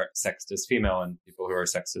who are sexed as female and people who are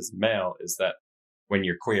sexed as male is that when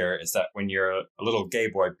you're queer, is that when you're a little gay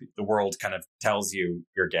boy, the world kind of tells you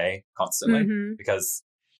you're gay constantly because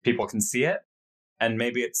people can see it. And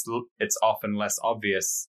maybe it's often less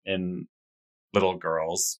obvious in little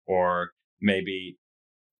girls, or maybe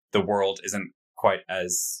the world isn't quite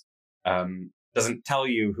as, doesn't tell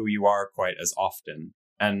you who you are quite as often.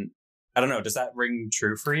 And I don't know, does that ring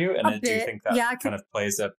true for you? And do you think that kind of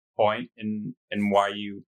plays a point in why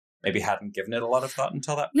you maybe hadn't given it a lot of thought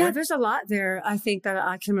until that point? Yeah, there's a lot there I think that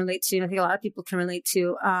I can relate to. And I think a lot of people can relate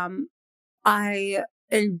to.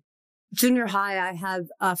 In junior high, I had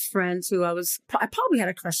a friend who I probably had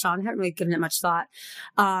a crush on. I hadn't really given it much thought.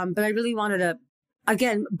 But I really wanted to,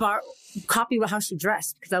 again, copy how she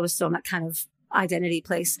dressed because I was still in that kind of identity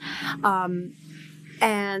place.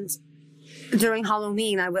 And during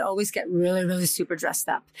Halloween, I would always get really, really super dressed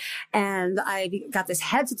up. And I got this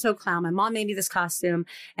head to toe clown. My mom made me this costume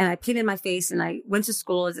and I painted my face and I went to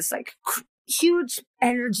school as this like huge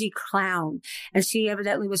energy clown. And she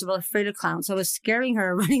evidently was really afraid of clowns. So I was scaring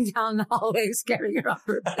her, running down the hallway, scaring her on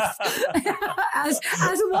purpose, as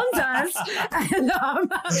one does.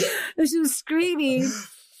 And she was screaming.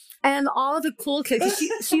 And all of the cool kids,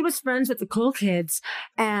 she was friends with the cool kids,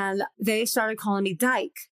 and they started calling me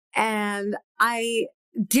Dyke. And I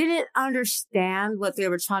didn't understand what they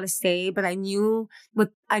were trying to say, but I knew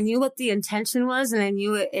what the intention was, and I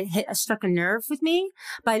knew it struck a nerve with me,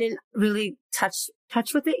 but I didn't really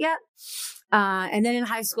touch with it yet. And then in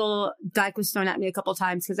high school, Dyke was thrown at me a couple of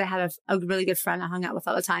times because I had a really good friend I hung out with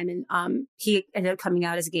all the time, and he ended up coming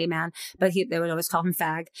out as a gay man, but they would always call him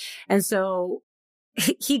fag. And so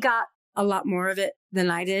he got a lot more of it than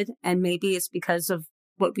I did. And maybe it's because of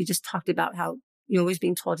what we just talked about, how you're always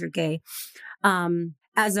being told you're gay.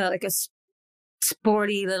 As a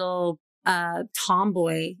sporty little,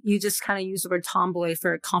 tomboy, you just kind of use the word tomboy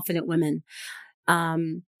for confident women.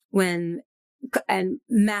 And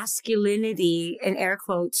masculinity, in air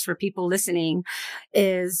quotes for people listening,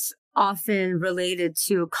 is often related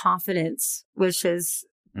to confidence, which is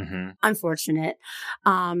unfortunate.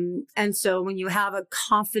 And so when you have a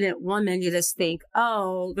confident woman, you just think,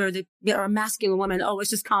 oh, or a masculine woman, oh,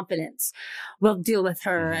 it's just confidence. We'll deal with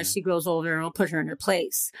her as she grows older and we'll put her in her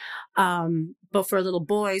place. But for little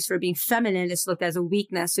boys, for being feminine, it's looked as a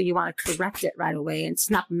weakness. So you want to correct it right away and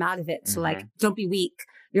snap them out of it. So like, don't be weak.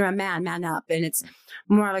 You're a man up. And it's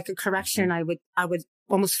more like a correction. I would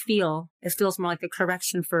almost feel, it feels more like a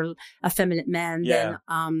correction for effeminate men than,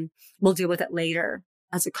 we'll deal with it later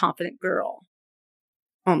as a confident girl.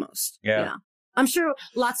 Almost. Yeah. I'm sure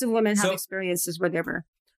lots of women have experiences where they were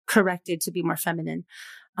corrected to be more feminine.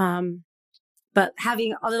 But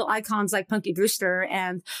having little icons like Punky Brewster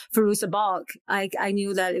and Fairuza Balk, I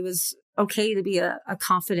knew that it was okay to be a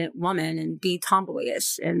confident woman and be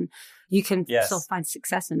tomboyish, and you can still find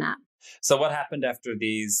success in that. So what happened after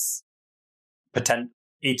these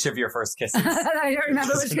each of your first kisses? I don't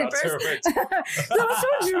remember which came first. I was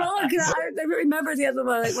so drunk. I don't remember the other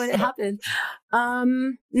one, like, when it happened.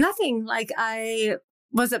 Nothing. Like, I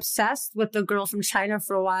was obsessed with the girl from China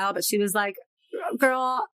for a while, but she was like,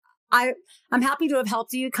 girl, I'm happy to have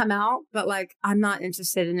helped you come out, but like, I'm not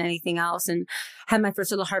interested in anything else, and had my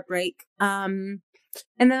first little heartbreak. And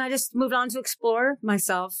then I just moved on to explore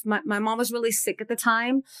myself. My mom was really sick at the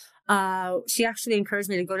time. She actually encouraged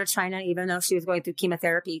me to go to China, even though she was going through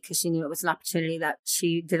chemotherapy, because she knew it was an opportunity that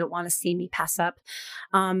she didn't want to see me pass up.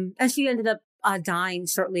 And she ended up dying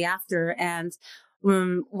shortly after. And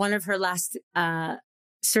one of her last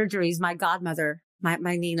surgeries, my godmother,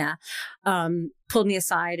 my Nina, pulled me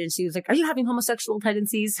aside and she was like, "Are you having homosexual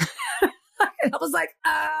tendencies?" And I was like,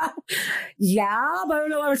 yeah, but I don't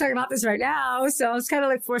know why we're talking about this right now. So I was kind of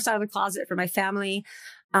like forced out of the closet for my family,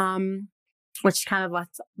 which kind of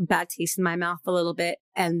left a bad taste in my mouth a little bit.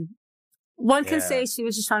 And one can say she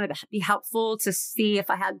was just trying to be helpful, to see if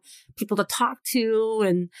I had people to talk to.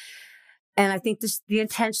 And I think the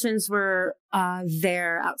intentions were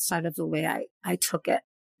there outside of the way I took it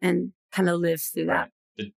and kind of lived through that.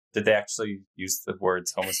 Did they actually use the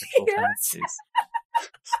words homosexual tendencies?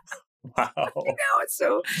 Wow. I know, it's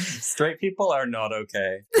so... Straight people are not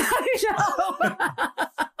okay. I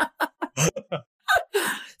know.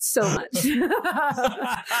 So much.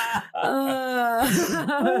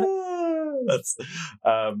 That's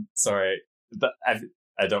sorry.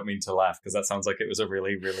 I don't mean to laugh, because that sounds like it was a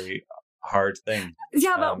really, really hard thing.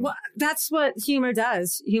 Yeah, but that's what humor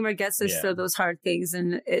does. Humor gets us through those hard things,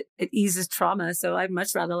 and it eases trauma. So I'd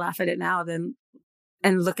much rather laugh at it now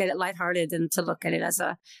and look at it lighthearted than to look at it as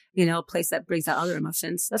a, place that brings out other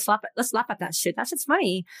emotions. Let's laugh at that shit. That shit's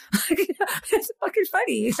funny. It's fucking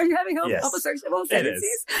funny. Are you having homosexual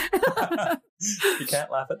tendencies? You can't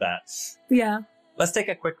laugh at that. Yeah. Let's take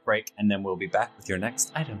a quick break and then we'll be back with your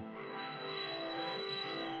next item.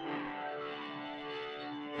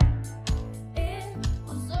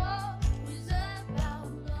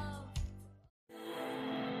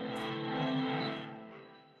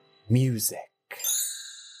 Music.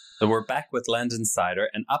 So we're back with Landon Cider,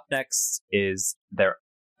 and up next is their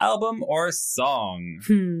album or song?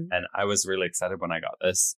 And I was really excited when I got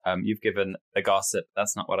this. You've given The Gossip,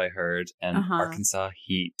 That's Not What I Heard, and Arkansas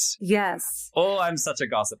Heat. Yes. Oh, I'm such a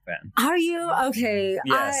Gossip fan. Are you? Okay.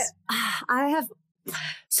 Yes. I have.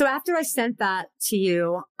 So after I sent that to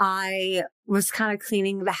you, I was kind of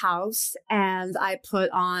cleaning the house and I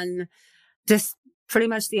put on just pretty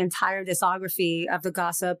much the entire discography of The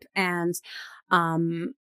Gossip, and I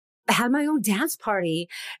had my own dance party.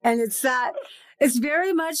 And it's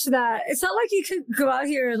very much that, it's not like you could go out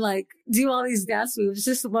here and like do all these dance moves. It's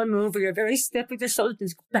just one move where you're very stiff with your shoulders,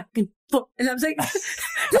 just go back and forth. And I was like,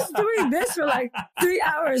 just doing this for like 3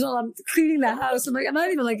 hours while I'm cleaning the house. I'm like, I'm not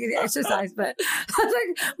even like getting exercise, but I was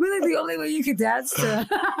like, really the only way you could dance to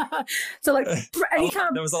like any kind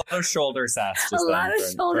of. There was a lot of shoulder sass. A lot of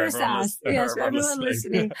shoulder sass. Yes, for everyone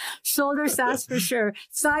listening. Shoulder sass for sure.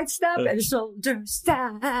 Side step and shoulder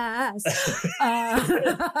sass.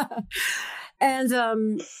 And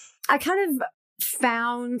I kind of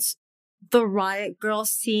found the Riot Grrrl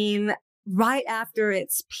scene right after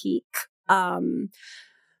its peak.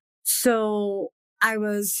 So I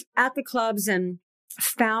was at the clubs and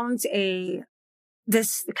found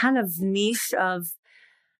this kind of niche of,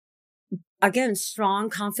 again, strong,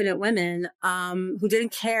 confident women who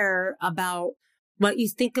didn't care about what you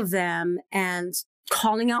think of them, and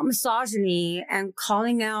calling out misogyny and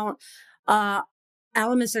calling out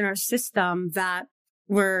elements in our system that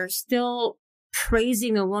were still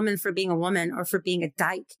praising a woman for being a woman, or for being a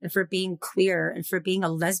dyke, and for being queer, and for being a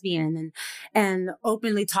lesbian, and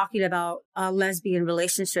openly talking about lesbian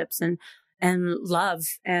relationships and love,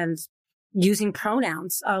 and using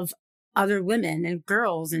pronouns of other women and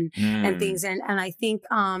girls and things. And I think,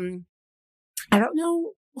 I don't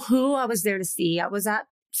know who I was there to see. I was at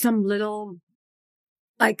some little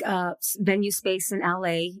venue space in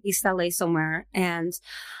LA, East LA somewhere. And,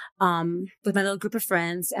 with my little group of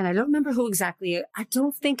friends, and I don't remember who exactly. I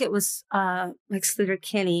don't think it was, like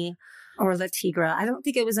Sleater-Kinney or La Tigra. I don't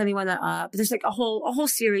think it was anyone that, but there's like a whole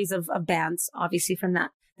series of bands, obviously, from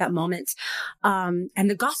that moment. And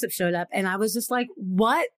The Gossip showed up, and I was just like,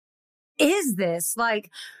 what is this?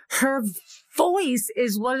 Like, her voice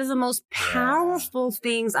is one of the most powerful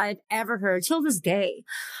things I've ever heard till this day.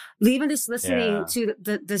 Even just listening to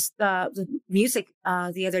the music,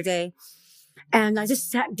 the other day. And I just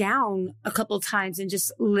sat down a couple of times and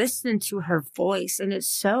just listened to her voice. And it's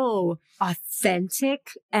so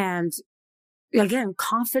authentic and, again,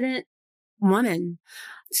 confident woman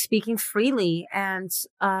speaking freely and,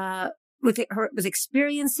 with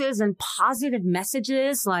experiences and positive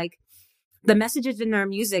messages. Like, the messages in her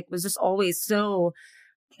music was just always so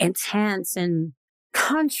intense and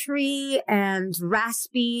country and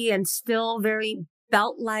raspy and still very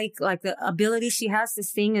belt-like. Like, the ability she has to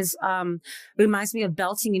sing is, reminds me of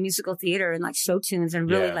belting in musical theater and like show tunes, and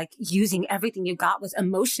really like using everything you got with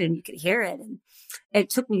emotion. You could hear it, and it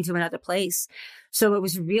took me to another place. So it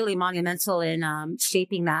was really monumental in,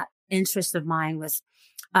 shaping that interest of mine with,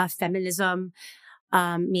 feminism,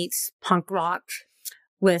 meets punk rock,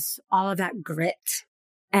 with all of that grit.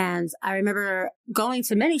 And I remember going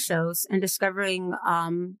to many shows and discovering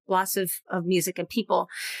lots of music and people.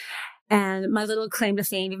 And my little claim to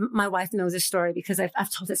fame, my wife knows this story because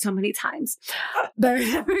I've told it so many times. But I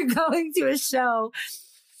remember going to a show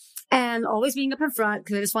and always being up in front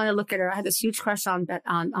because I just wanted to look at her. I had this huge crush on Bette.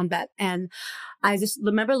 And I just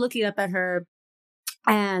remember looking up at her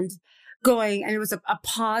and going, and it was a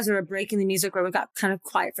pause or a break in the music where we got kind of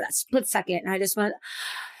quiet for that split second. And I just went,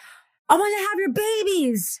 I want to have your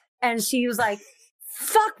babies. And she was like,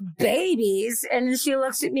 fuck babies. And then she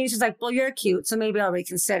looks at me and she's like, well, you're cute, so maybe I'll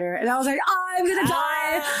reconsider. And I was like, I'm going to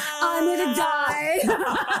die. I'm going to die.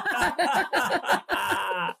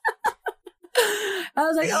 I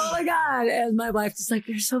was like, oh my God. And my wife just like,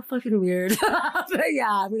 you're so fucking weird. But yeah,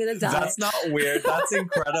 I'm going to die. That's not weird. That's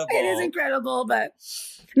incredible. It is incredible, but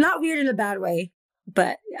not weird in a bad way.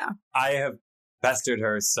 But yeah. I have pestered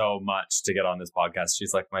her so much to get on this podcast.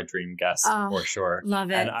 She's like my dream guest for sure. Love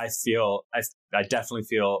it. And I definitely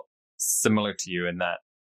feel similar to you in that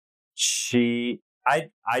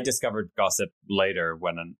I discovered Gossip later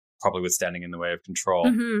when probably was standing in the way of Control.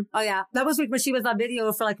 Mm-hmm. Oh yeah. That was when she was on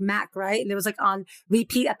video for like Mac, right? And it was like on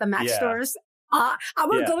repeat at the Mac stores. I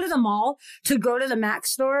would go to the mall to go to the Mac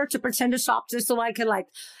store to pretend to shop just so I could like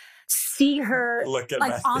see her like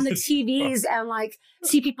on the TVs and like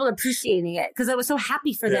see people appreciating it. Cause I was so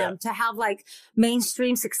happy for them to have like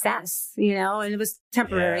mainstream success, you know, and it was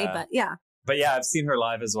temporary, but yeah. But yeah, I've seen her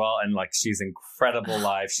live as well. And like, she's incredible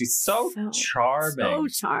live. She's so charming. So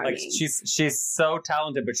charming. Like she's so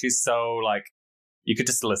talented, but she's so like, you could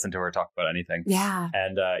just listen to her talk about anything. Yeah.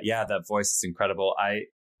 And that voice is incredible.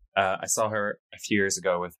 I saw her a few years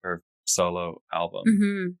ago with her solo album.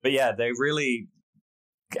 Mm-hmm. But yeah, they really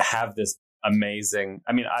have this amazing.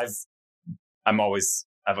 I mean, I've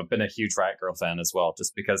been a huge Riot Grrrl fan as well,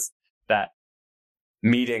 just because that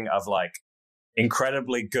meeting of like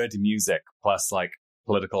incredibly good music plus like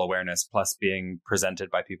political awareness plus being presented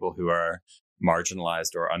by people who are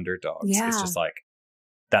marginalized or underdogs. Yeah. It's just like,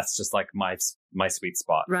 that's just like my sweet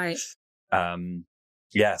spot. Right.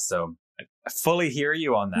 Yeah. So I fully hear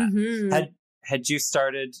you on that. Mm-hmm. Had you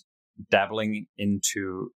started dabbling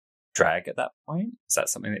into drag at that point? Is that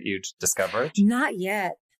something that you'd discovered? Not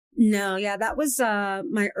yet. No. Yeah. That was,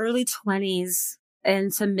 my early 20s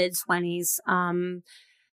into mid 20s.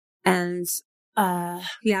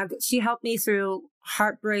 Yeah, she helped me through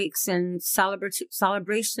heartbreaks and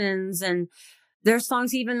celebrations, and their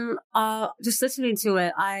songs, even, just listening to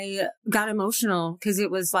it, I got emotional because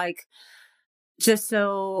it was like, just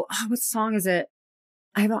so, what song is it?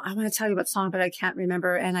 I want to tell you what song, but I can't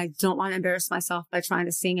remember, and I don't want to embarrass myself by trying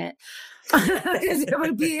to sing it. It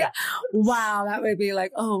would be, wow, that would be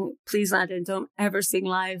like, oh, please, Landon, don't ever sing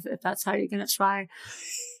live if that's how you're going to try.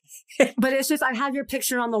 But it's just, I have your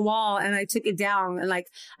picture on the wall and I took it down, and like,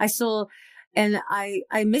 I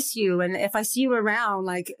miss you. And if I see you around,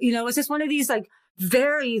 like, you know, it's just one of these like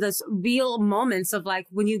this real moments of like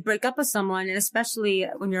when you break up with someone, and especially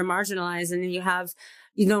when you're marginalized and then you have,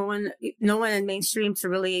 no one in mainstream to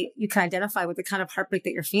really, you can identify with the kind of heartbreak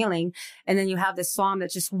that you're feeling. And then you have this song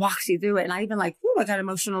that just walks you through it. And I even like, I got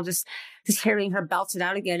emotional just hearing her belt it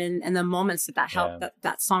out again. And the moments that helped,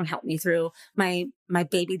 that song helped me through my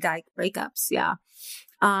baby dyke breakups. Yeah.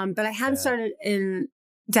 But I hadn't started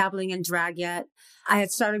dabbling in drag yet. I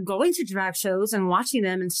had started going to drag shows and watching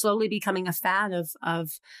them and slowly becoming a fan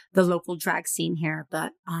of the local drag scene here,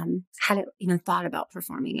 but hadn't even thought about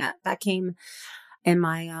performing yet. That came in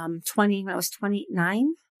my when I was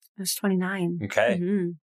 29. I was 29. Okay. Mm-hmm.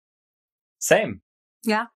 Same.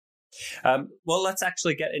 Yeah. Well, let's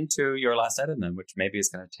actually get into your last item then, which maybe is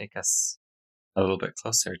going to take us a little bit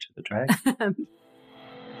closer to the drag.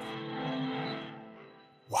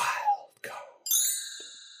 Wild card.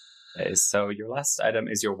 So your last item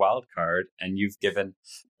is your wild card, and you've given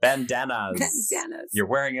bandanas. You're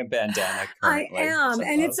wearing a bandana currently. I am,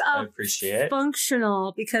 and it's I appreciate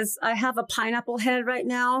functional because I have a pineapple head right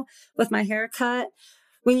now with my haircut.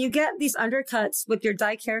 When you get these undercuts with your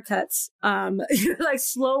dyke haircuts, you like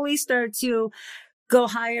slowly start to go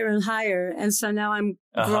higher and higher. And so now I'm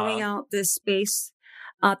growing out this space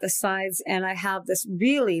at the sides, and I have this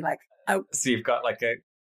really like. So you've got like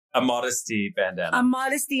a modesty bandana. A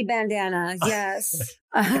modesty bandana, yes.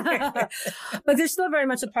 But they're still very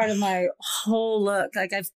much a part of my whole look.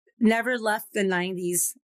 Like I've never left the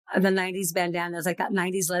 90s bandanas, like that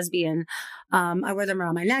 90s lesbian. I wear them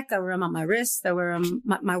around my neck. I wear them on my wrist. I wear them,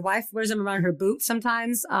 my wife wears them around her boots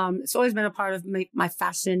sometimes. It's always been a part of my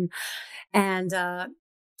fashion. And,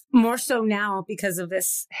 more so now because of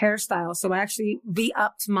this hairstyle. So I actually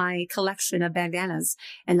re-upped my collection of bandanas.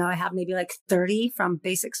 And now I have maybe like 30 from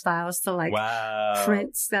basic styles to like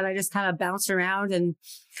prints that I just kind of bounce around. And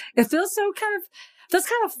it feels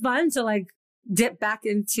kind of fun to like dip back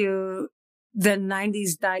into the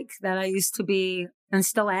 90s dyke that I used to be and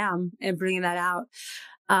still am, and bringing that out.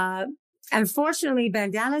 Unfortunately,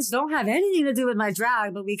 bandanas don't have anything to do with my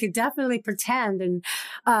drag, but we could definitely pretend and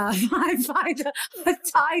I find a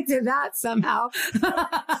tie to that somehow.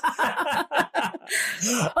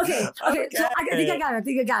 Okay. So I think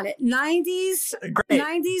I got it. 90s. Great.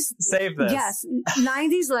 90s. Save this. Yes.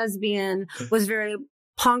 90s lesbian was very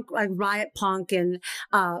punk, like riot punk and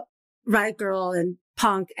Riot Grrrl and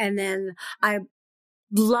punk. And then I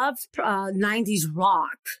loved 90s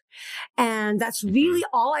rock. And that's really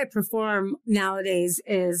all I perform nowadays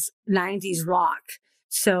is 90s rock.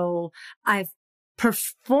 So I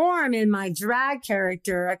perform in my drag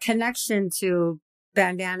character a connection to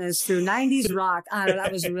bandanas through 90s rock. I don't know,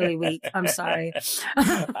 that was really weak. I'm sorry.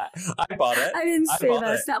 I bought it. I didn't say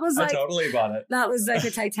this. That was like, I totally bought it. That was like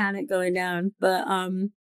a Titanic going down. But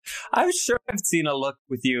I'm sure I've seen a look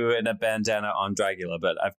with you in a bandana on Dragula,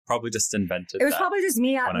 but I've probably just invented it. It was probably just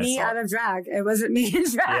me out of drag. It wasn't me in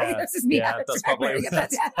drag. Yeah, it was just me out of that's drag. Probably,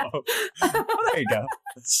 there you go.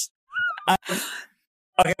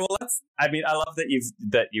 Okay, well, I love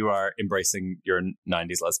that you are embracing your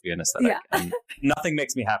 90s lesbian aesthetic. Yeah. And nothing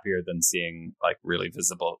makes me happier than seeing like really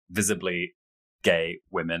visibly gay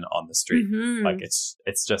women on the street. Mm-hmm. Like it's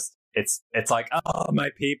just, it's like, oh,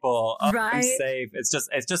 my people, I'm safe. It's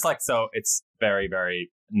just like, so it's very,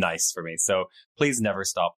 very nice for me. So please never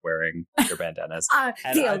stop wearing your bandanas.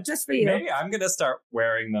 Deal, just for you. Maybe I'm going to start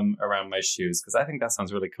wearing them around my shoes because I think that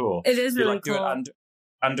sounds really cool. It is really cool. Do it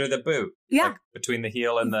under the boot. Yeah. Like between the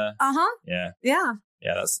heel and the... Uh-huh. Yeah. Yeah.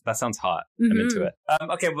 Yeah, that sounds hot. I'm into it.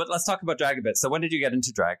 Okay, but let's talk about drag a bit. So when did you get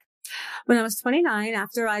into drag? When I was 29,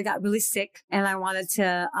 after I got really sick and I wanted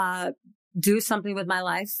to do something with my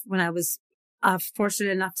life, when I was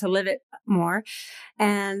fortunate enough to live it more.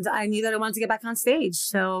 And I knew that I wanted to get back on stage.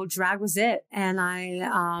 So drag was it. And I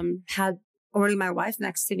had already my wife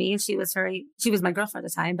next to me, and she was my girlfriend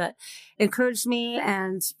at the time, but encouraged me.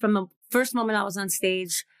 And from the first moment I was on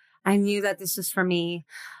stage, I knew that this was for me.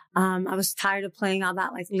 I was tired of playing all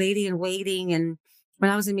that like lady in waiting. And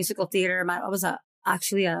when I was in musical theater, I was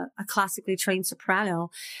actually a classically trained soprano,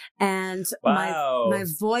 and my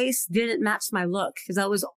voice didn't match my look, because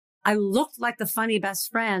I looked like the funny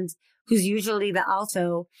best friend who's usually the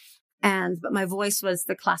alto, but my voice was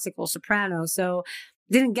the classical soprano. So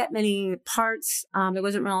didn't get many parts. There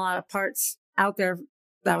wasn't really a lot of parts out there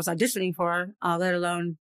that I was auditioning for, let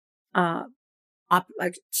alone,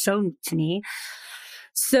 shown to me.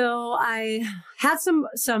 So I had some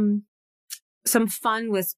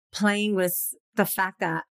fun with playing with the fact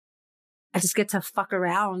that I just get to fuck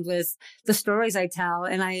around with the stories I tell.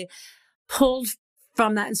 And I pulled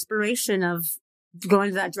from that inspiration of going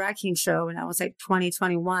to that drag king show when I was like 20,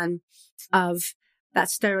 21, of that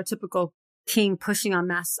stereotypical king pushing on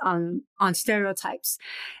stereotypes.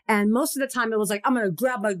 And most of the time it was like, I'm going to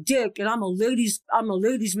grab my dick and I'm a ladies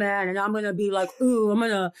man. And I'm going to be like, ooh, I'm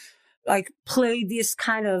going to like play this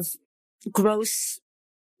kind of gross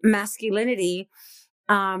masculinity.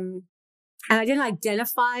 And I didn't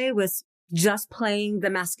identify with just playing the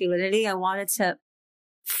masculinity. I wanted to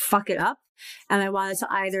fuck it up. And I wanted to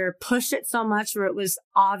either push it so much where it was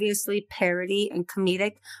obviously parody and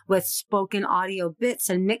comedic with spoken audio bits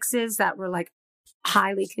and mixes that were like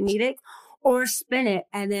highly comedic, or spin it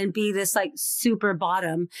and then be this like super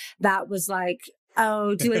bottom that was like,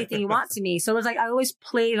 oh, do anything you want to me. So it was like, I always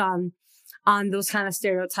played on those kind of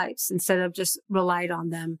stereotypes instead of just relied on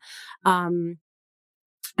them. And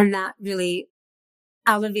that really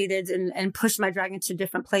elevated and pushed my drag into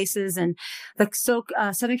different places. And the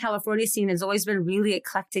Southern California scene has always been really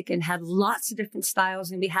eclectic and had lots of different styles.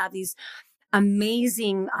 And we have these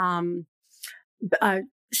amazing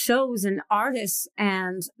shows and artists.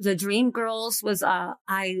 And the Dream Girls was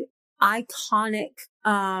iconic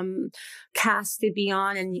cast to be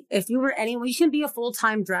on. And if you were anyone, you can be a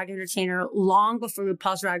full-time drag entertainer long before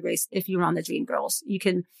RuPaul's Drag Race. If you were on the Dream Girls, you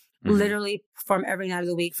can literally perform every night of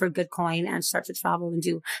the week for good coin and start to travel and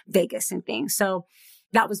do Vegas and things. So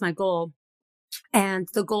that was my goal. And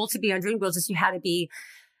the goal to be on Dream Girls is you had to do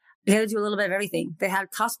a little bit of everything. They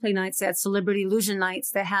had cosplay nights, they had celebrity illusion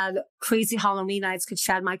nights, they had crazy Halloween nights, because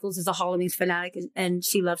Chad Michaels is a Halloween fanatic and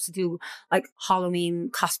she loves to do like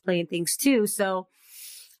Halloween cosplay and things too. So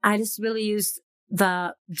I just really used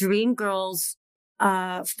the Dream Girls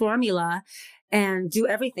formula and do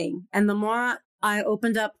everything. And the more I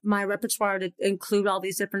opened up my repertoire to include all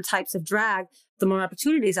these different types of drag, the more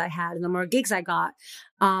opportunities I had and the more gigs I got.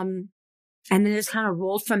 And then it just kind of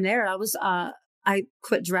rolled from there. I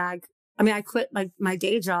quit drag. I mean, I quit my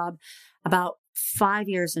day job about 5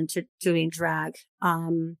 years into doing drag,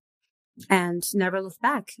 and never looked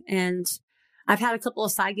back. And I've had a couple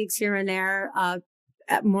of side gigs here and there,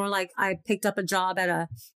 more like I picked up a job at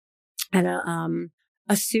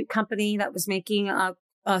a suit company that was making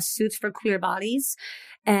suits for queer bodies.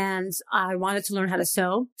 And I wanted to learn how to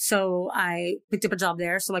sew. So I picked up a job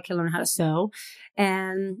there so I could learn how to sew,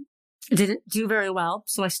 and didn't do very well.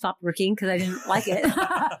 So I stopped working because I didn't like it.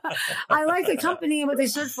 I liked the company and what they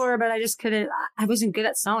stood for, but I wasn't good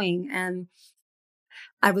at sewing, and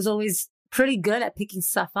I was always pretty good at picking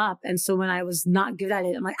stuff up. And so when I was not good at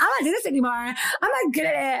it, I'm like, I'm not doing this anymore. I'm not good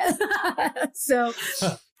at it. So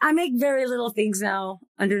I make very little things now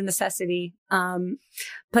under necessity.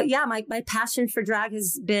 But yeah, my passion for drag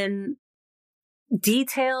has been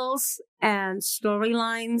details and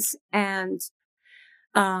storylines and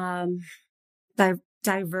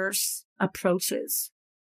diverse approaches.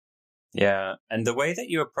 Yeah. And the way that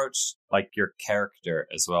you approach like your character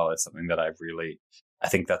as well is something that I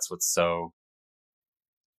think that's what's so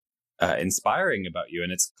inspiring about you.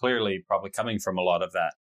 And it's clearly probably coming from a lot of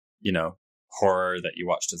that, horror that you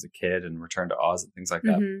watched as a kid and Return to Oz and things like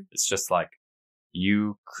that. Mm-hmm. It's just like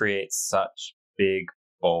you create such big,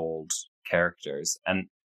 bold characters. And,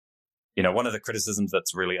 one of the criticisms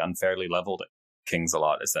that's really unfairly leveled at Kings a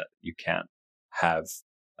lot is that you can't have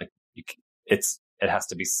it has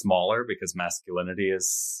to be smaller because masculinity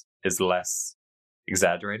is less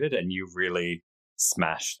exaggerated, and you really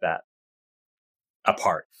smash that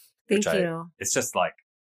apart. Thank you. It's just like,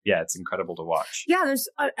 yeah, it's incredible to watch. Yeah, there's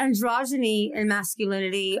androgyny and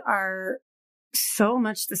masculinity are so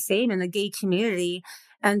much the same in the gay community,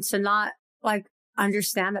 and to not like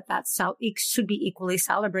understand that it should be equally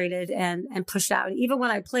celebrated and pushed out. And even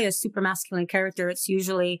when I play a super masculine character, it's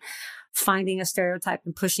usually finding a stereotype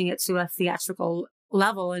and pushing it to a theatrical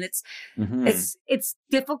level. And it's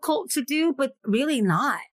difficult to do, but really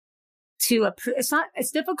not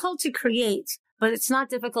it's difficult to create, but it's not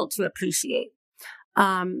difficult to appreciate.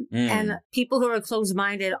 And people who are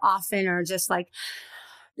closed-minded often are just like,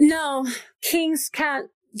 no, kings can't,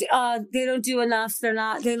 they don't do enough. They're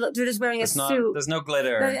just wearing a suit. There's no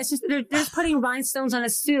glitter. They're just putting rhinestones on a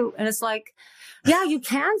suit. And it's like, yeah, you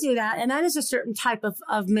can do that. And that is a certain type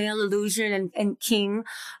of male illusion and king.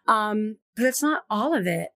 But it's not all of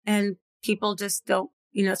it. And people just don't,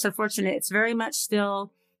 it's unfortunate. It's very much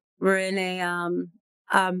still, we're in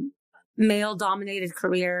a, male dominated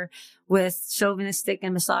career with chauvinistic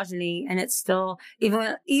and misogyny. And it's still,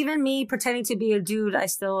 even me pretending to be a dude, I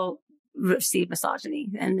still receive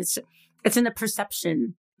misogyny. And it's in the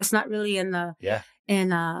perception. It's not really in the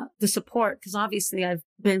support. Because obviously I've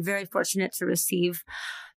been very fortunate to receive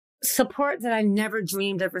support that I never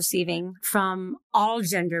dreamed of receiving from all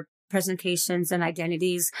gender presentations and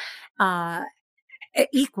identities,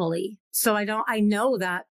 equally. So I know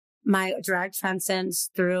that my drag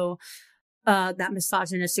transcends through that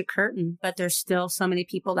misogynistic curtain, but there's still so many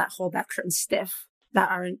people that hold that curtain stiff, that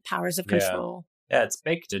are in powers of control. Yeah, it's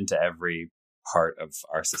baked into every part of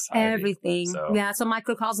our society. Everything. So, it's a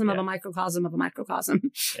microcosm of a microcosm of a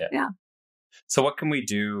microcosm. Yeah. So what can we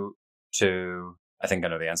do to, I think I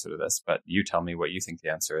know the answer to this, but you tell me what you think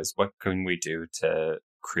the answer is. What can we do to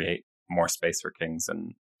create more space for kings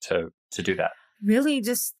and to do that? Really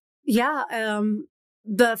just,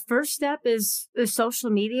 the first step is social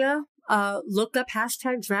media. Look up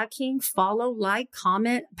 #DragKing, follow, like,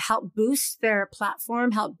 comment, help boost their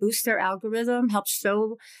platform, help boost their algorithm, help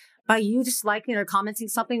show by you just liking or commenting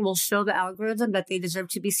something will show the algorithm that they deserve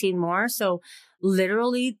to be seen more. So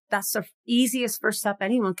literally that's the easiest first step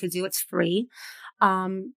anyone could do. It's free.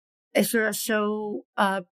 If you're a show,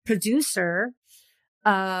 producer,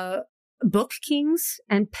 book kings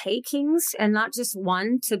and pay kings and not just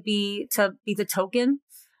one to be the token.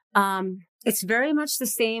 It's very much the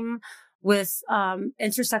same with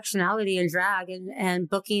intersectionality and drag and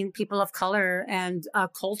booking people of color and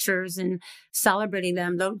cultures and celebrating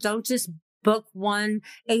them. Don't just book one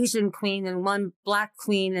Asian queen and one Black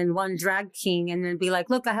queen and one drag king and then be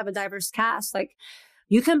like, look, I have a diverse cast. Like,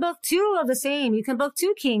 you can book two of the same. You can book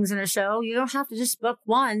two kings in a show. You don't have to just book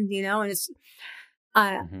one, and it's,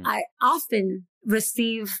 I often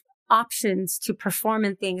receive options to perform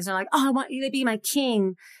in things. They're like, oh, I want you to be my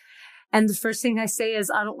king. And the first thing I say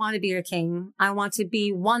is, I don't want to be your king. I want to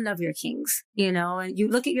be one of your kings, and you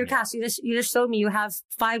look at your cast. You just showed me you have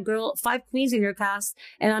 5 queens in your cast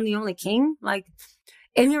and I'm the only king. Like,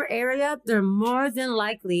 in your area, there more than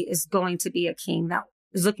likely is going to be a king that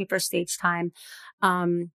is looking for stage time.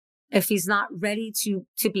 If he's not ready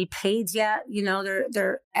to be paid yet,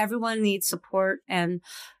 everyone needs support and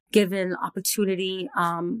given opportunity.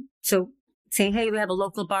 So saying, hey, we have a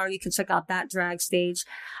local bar, you can check out that drag stage.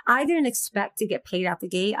 I didn't expect to get paid out the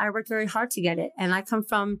gate. I worked very hard to get it. And I come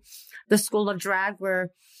from the school of drag where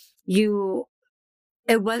we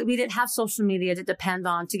didn't have social media to depend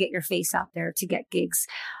on to get your face out there, to get gigs.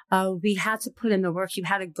 We had to put in the work. You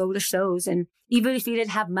had to go to shows. And even if you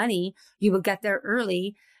didn't have money, you would get there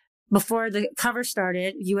early. Before the cover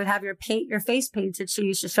started, you would have your face painted so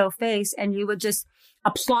you should show face, and you would just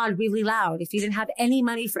applaud really loud. If you didn't have any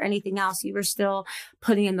money for anything else, you were still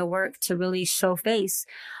putting in the work to really show face.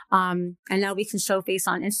 And now we can show face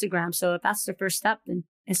on Instagram. So if that's the first step, then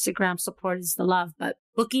Instagram support is the love. But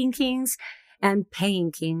booking kings and paying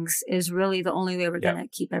kings is really the only way we're going to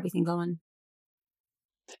keep everything going.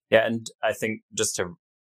 Yeah. And I think just to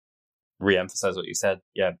reemphasize what you said,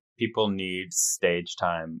 people need stage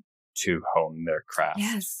time to hone their craft.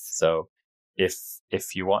 Yes. So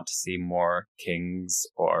if you want to see more kings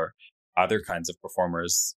or other kinds of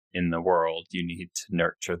performers in the world, you need to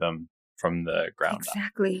nurture them from the ground up.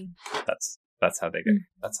 Exactly. That's how they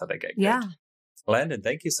get good. Yeah. Landon,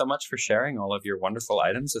 thank you so much for sharing all of your wonderful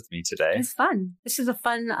items with me today. It's fun. This is a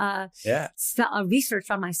fun research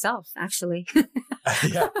on myself, actually.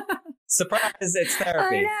 Yeah. Surprise, it's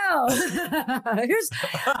therapy. I know. You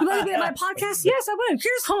want to be on my podcast? Yes, I would.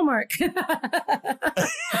 Here's homework.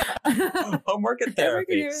 Homework and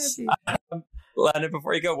therapy. Landon,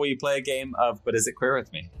 before you go, will you play a game of But Is It Queer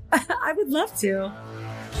with me? I would love to.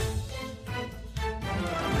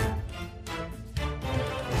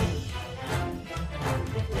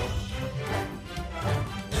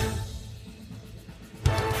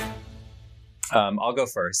 I'll go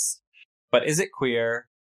first. But is it queer?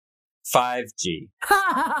 5G.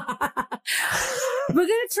 We're going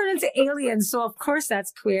to turn into aliens, so of course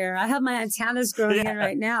that's queer. I have my antennas growing in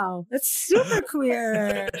right now. That's super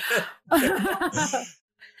queer.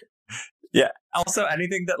 Yeah. Also,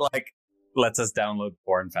 anything that like lets us download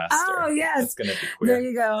porn faster. Oh, yes. It's going to be queer. There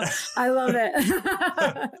you go. I love it.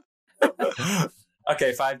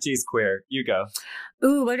 Okay, 5G is queer. You go.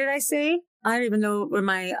 Ooh, what did I say? I don't even know where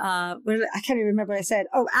my, I can't even remember what I said.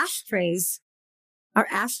 Oh, ashtrays. Are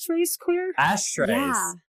ashtrays queer? Ashtrays.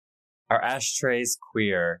 Yeah. Are ashtrays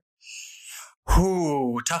queer?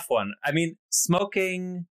 Ooh, tough one. I mean,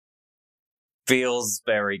 smoking feels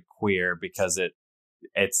very queer because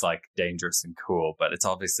it's like dangerous and cool, but it's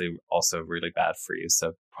obviously also really bad for you.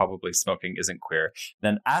 So probably smoking isn't queer.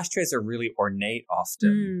 Then ashtrays are really ornate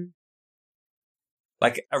often.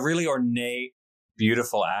 Like a really ornate,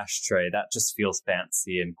 beautiful ashtray, that just feels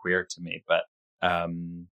fancy and queer to me. But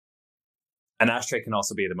an ashtray can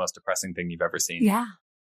also be the most depressing thing you've ever seen. Yeah,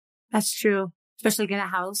 that's true. Especially in a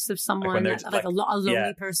house of someone, like a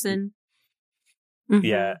lonely person. Mm-hmm.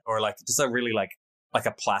 Yeah, or like just a really like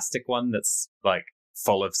a plastic one that's like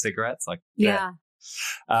full of cigarettes. Like yeah.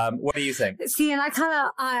 What do you think? See, and I kind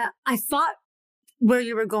of I thought where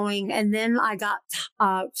you were going, and then I got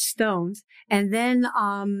stoned, and then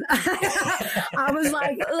I was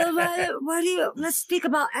like, what do you? Let's speak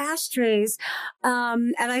about ashtrays,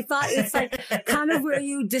 and I thought it's like kind of where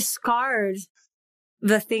you discard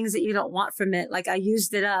the things that you don't want from it. Like I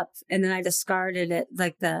used it up, and then I discarded it.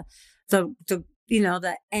 Like the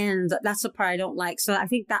the end. That's the part I don't like. So I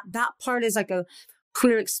think that part is like a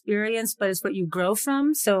queer experience, but it's what you grow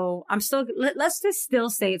from. So I'm still, let's just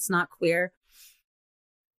still say it's not queer.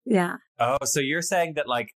 Yeah. Oh, so you're saying that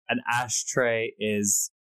like an ashtray is,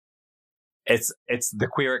 it's the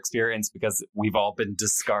queer experience because we've all been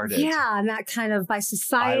discarded. Yeah, and that kind of by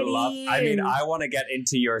society. I want to get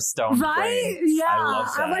into your stone right? brain. Yeah. I love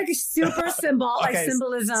that. I'm like a super symbol, Okay, like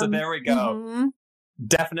symbolism. So there we go. Mm-hmm.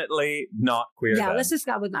 Definitely not queer. Yeah, then. let's just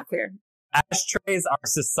go with not queer. Ashtrays are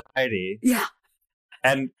society. Yeah.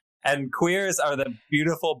 And queers are the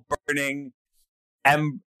beautiful burning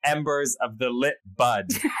embers of the lit bud.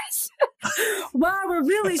 Wow, we're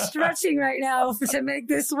really stretching right now to make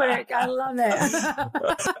this work. I love it.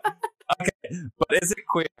 Okay, but is it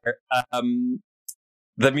queer?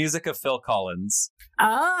 The music of Phil Collins.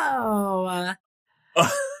 Oh,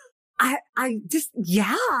 I just,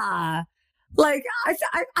 yeah. Like,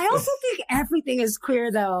 I also think everything is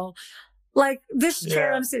queer though. Like this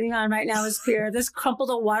chair I'm sitting on right now is queer. This crumpled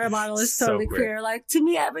up water bottle is totally so queer. Like to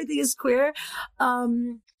me, everything is queer.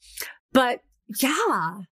 But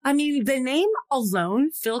yeah, I mean, the name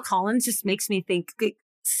alone, Phil Collins, just makes me think like,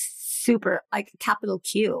 super like capital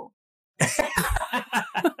Q.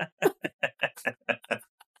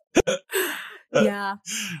 Yeah.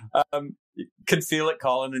 You can feel it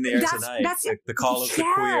calling in the air tonight. That's like the call of the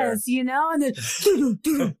queer. Yes, you know, and then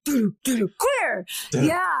queer.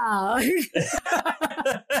 Yeah.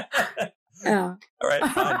 Yeah. All right,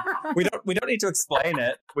 fine. We don't need to explain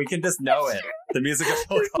it. We can just know it. The music of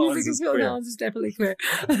Phil Collins is queer. Phil Collins is definitely queer.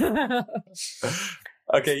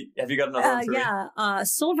 Okay, have you got another one for me? Yeah,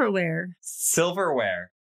 silverware.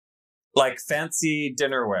 Silverware. Like fancy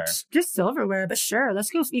dinnerware. Just silverware, but sure, let's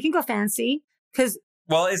go. You can go fancy. Because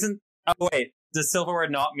oh wait, does silverware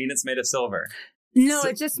not mean it's made of silver? No,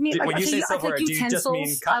 it just means when you say silverware, do you just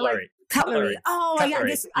mean cutlery? Cutlery. Oh,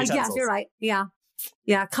 cutlery. Yeah, you're right.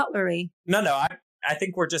 Yeah, cutlery. No, I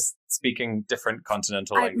think we're just speaking different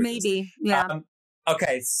continental languages. Maybe, yeah.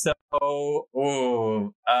 Okay, so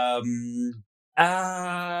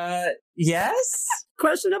yes?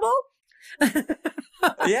 Questionable?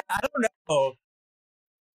 Yeah, I don't know.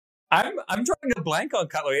 I'm drawing a blank on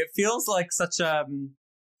cutlery. It feels like such a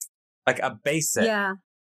basic. Yeah.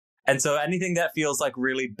 And so anything that feels like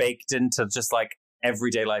really baked into just like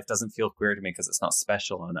everyday life doesn't feel queer to me because it's not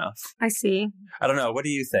special enough. I see. I don't know. What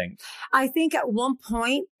do you think? I think at one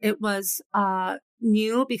point it was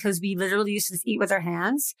new because we literally used to eat with our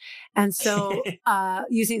hands. And so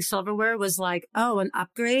using silverware was like, an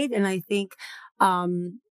upgrade. And I think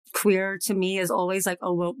queer to me is always like,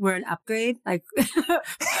 well, we're an upgrade. Like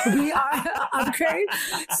we are an upgrade.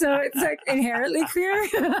 So it's like inherently queer.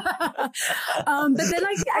 But then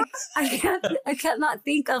I can't not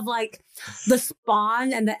think of like the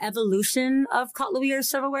spawn and the evolution of cutlery or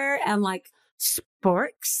silverware and like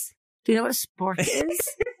sporks. Do you know what a spork is?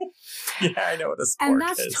 Yeah, I know what a spork is. And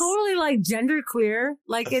that's totally like genderqueer.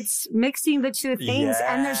 Like it's mixing the two things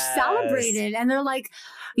and they're celebrated and they're like,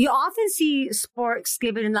 you often see sporks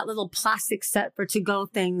given in that little plastic set for to-go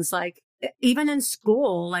things like even in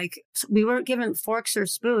school, like we weren't given forks or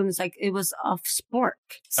spoons. Like it was a spork.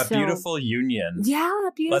 A beautiful union. Yeah,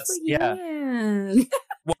 a beautiful union. Yeah.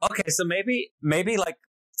 Well, okay, so maybe like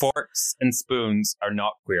forks and spoons are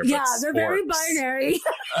not queer. Yeah, but they're very binary.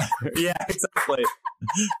 Yeah, exactly.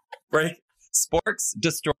 Right. Sporks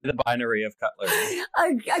destroy the binary of cutlery.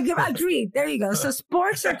 Agreed. There you go. So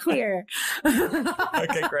sporks are queer.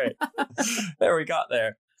 Okay, great. There we got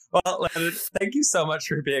there. Well, Leonard, thank you so much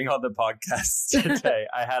for being on the podcast today.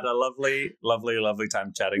 I had a lovely, lovely, lovely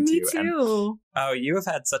time chatting to you. Me too. And, you have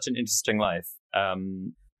had such an interesting life.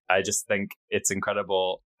 I just think it's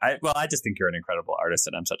incredible. I just think you're an incredible artist,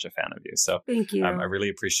 and I'm such a fan of you. So thank you. I really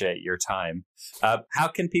appreciate your time. How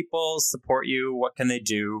can people support you? What can they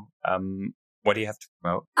do? What do you have to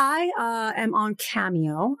promote? I am on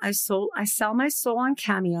Cameo. I sell my soul on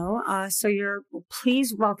Cameo. So you're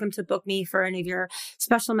please welcome to book me for any of your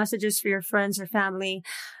special messages for your friends or family.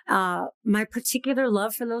 My particular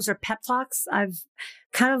love for those are pep talks. I've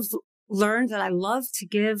kind of learned that I love to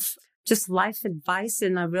give just life advice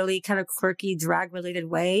in a really kind of quirky drag related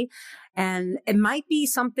way. And it might be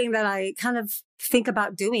something that I kind of think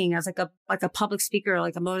about doing as like a public speaker,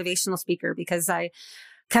 like a motivational speaker, because I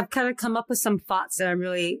have kind of come up with some thoughts that I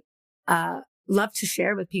really love to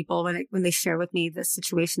share with people when they share with me the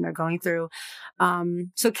situation they're going through.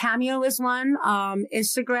 So Cameo is one.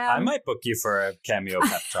 Instagram. I might book you for a Cameo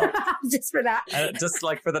pep talk. Just for that. Just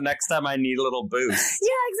like for the next time I need a little boost.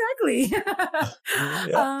 Yeah, exactly.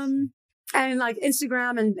 Yeah. And like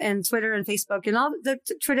Instagram and Twitter and Facebook and all the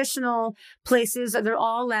traditional places, they're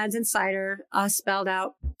all Land Insider, spelled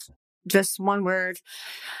out. Just one word.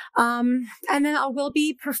 And then I will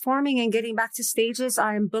be performing and getting back to stages.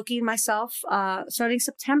 I am booking myself, starting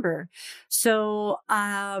September. So,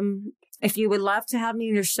 if you would love to have me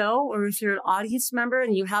in your show, or if you're an audience member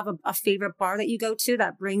and you have a favorite bar that you go to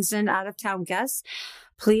that brings in out of town guests,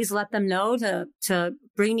 please let them know to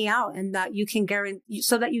bring me out, and that you can guarantee,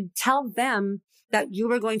 so that you tell them that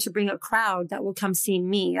you are going to bring a crowd that will come see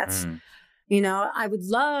me. That's, I would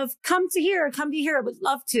love, come to here. I would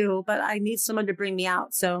love to, but I need someone to bring me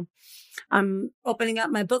out. So I'm opening up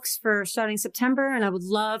my books for starting September, and I would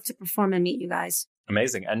love to perform and meet you guys.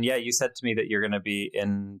 Amazing. And yeah, you said to me that you're going to be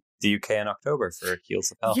in the UK in October for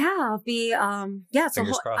Heels of Hell. Yeah, I'll be, so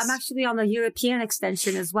I'm actually on the European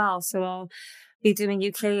extension as well. So I'll be doing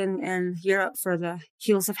UK and Europe for the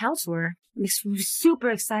Heels of Hell tour. I'm super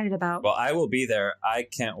excited about. Well, I will be there. I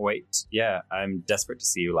can't wait. Yeah, I'm desperate to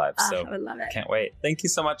see you live. So I would love it. Can't wait. Thank you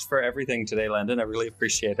so much for everything today, Landon. I really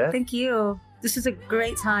appreciate it. Thank you. This is a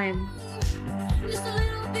great time.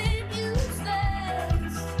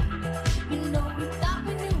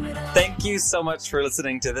 Thank you so much for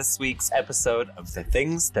listening to this week's episode of The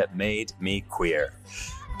Things That Made Me Queer.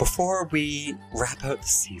 Before we wrap out the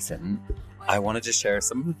season, I wanted to share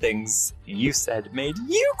some of the things you said made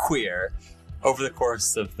you queer over the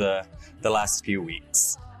course of the last few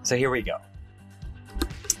weeks. So here we go.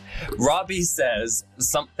 Robbie says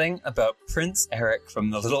something about Prince Eric from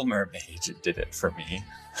The Little Mermaid did it for me,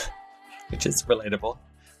 which is relatable.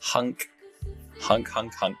 Hunk, hunk,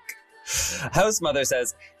 hunk, hunk. House Mother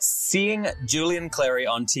says, seeing Julian Clary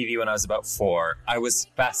on TV when I was about 4, I was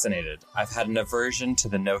fascinated. I've had an aversion to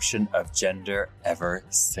the notion of gender ever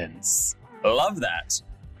since. Love that.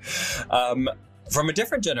 From a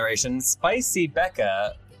different generation, Spicy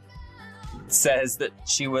Becca says that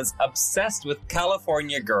she was obsessed with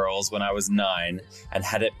California Girls when I was 9 and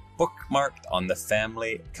had it bookmarked on the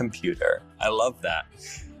family computer. I love that.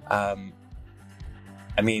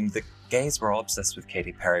 The gays were all obsessed with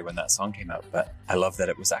Katy Perry when that song came out, but I love that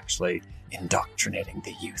it was actually indoctrinating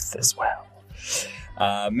the youth as well.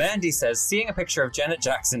 Mandy says, seeing a picture of Janet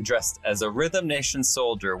Jackson dressed as a Rhythm Nation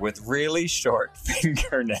soldier with really short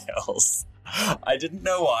fingernails. I didn't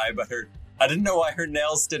know why her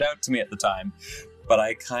nails stood out to me at the time, but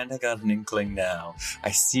I kind of got an inkling now.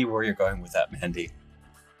 I see where you're going with that, Mandy.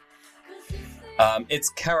 It's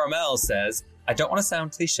Caramel says, I don't want to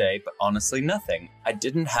sound cliche, but honestly nothing. I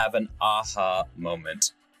didn't have an aha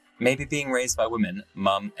moment. Maybe being raised by women,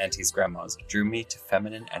 mom, aunties, grandmas, drew me to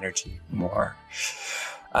feminine energy more.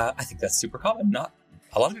 I think that's super common. Not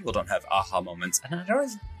a lot of people don't have aha moments, and I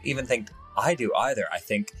don't even think I do either. I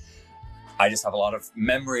think I just have a lot of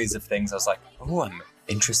memories of things. I was like, oh, I'm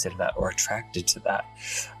interested in that or attracted to that.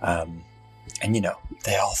 And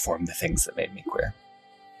they all form the things that made me queer.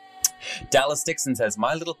 Dallas Dixon says,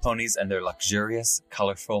 My Little Ponies and their luxurious,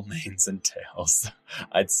 colorful manes and tails.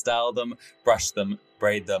 I'd style them, brush them,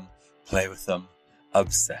 braid them, play with them.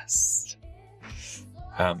 Obsessed.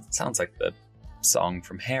 Sounds like the song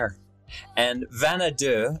from Hair. And Vanna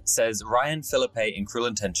De says Ryan Philippe in Cruel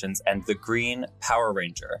Intentions and the Green Power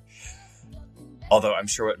Ranger. Although I'm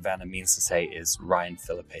sure what Vanna means to say is Ryan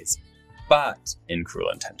Philippe's butt in Cruel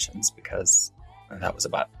Intentions, because that was a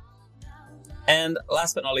butt. And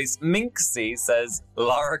last but not least, Minxie says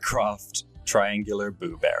Lara Croft Triangular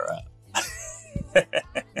Boob Era.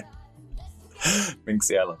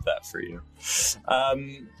 Minxie, I love that for you.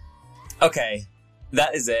 Okay,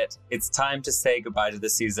 that is it. It's time to say goodbye to the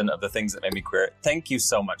season of The Things That Made Me Queer. Thank you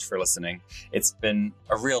so much for listening. It's been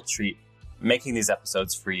a real treat making these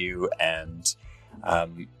episodes for you and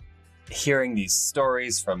hearing these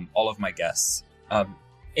stories from all of my guests.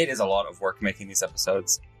 It is a lot of work making these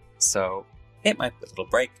episodes, so it might be a little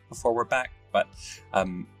break before we're back, but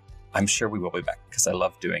I'm sure we will be back because I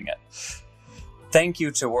love doing it. Thank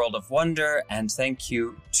you to World of Wonder, and thank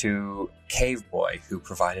you to Cave Boy, who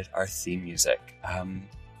provided our theme music.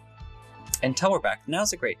 Until we're back,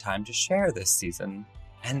 now's a great time to share this season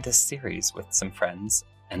and this series with some friends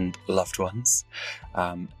and loved ones.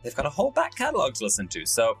 They've got a whole back catalogue to listen to,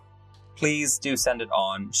 so please do send it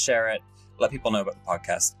on, share it, let people know about the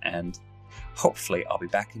podcast, and hopefully I'll be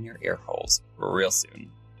back in your ear holes real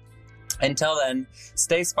soon. Until then,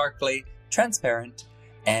 stay sparkly, transparent,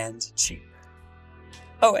 and cheap.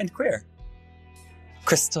 Oh, and queer.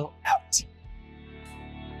 Crystal out.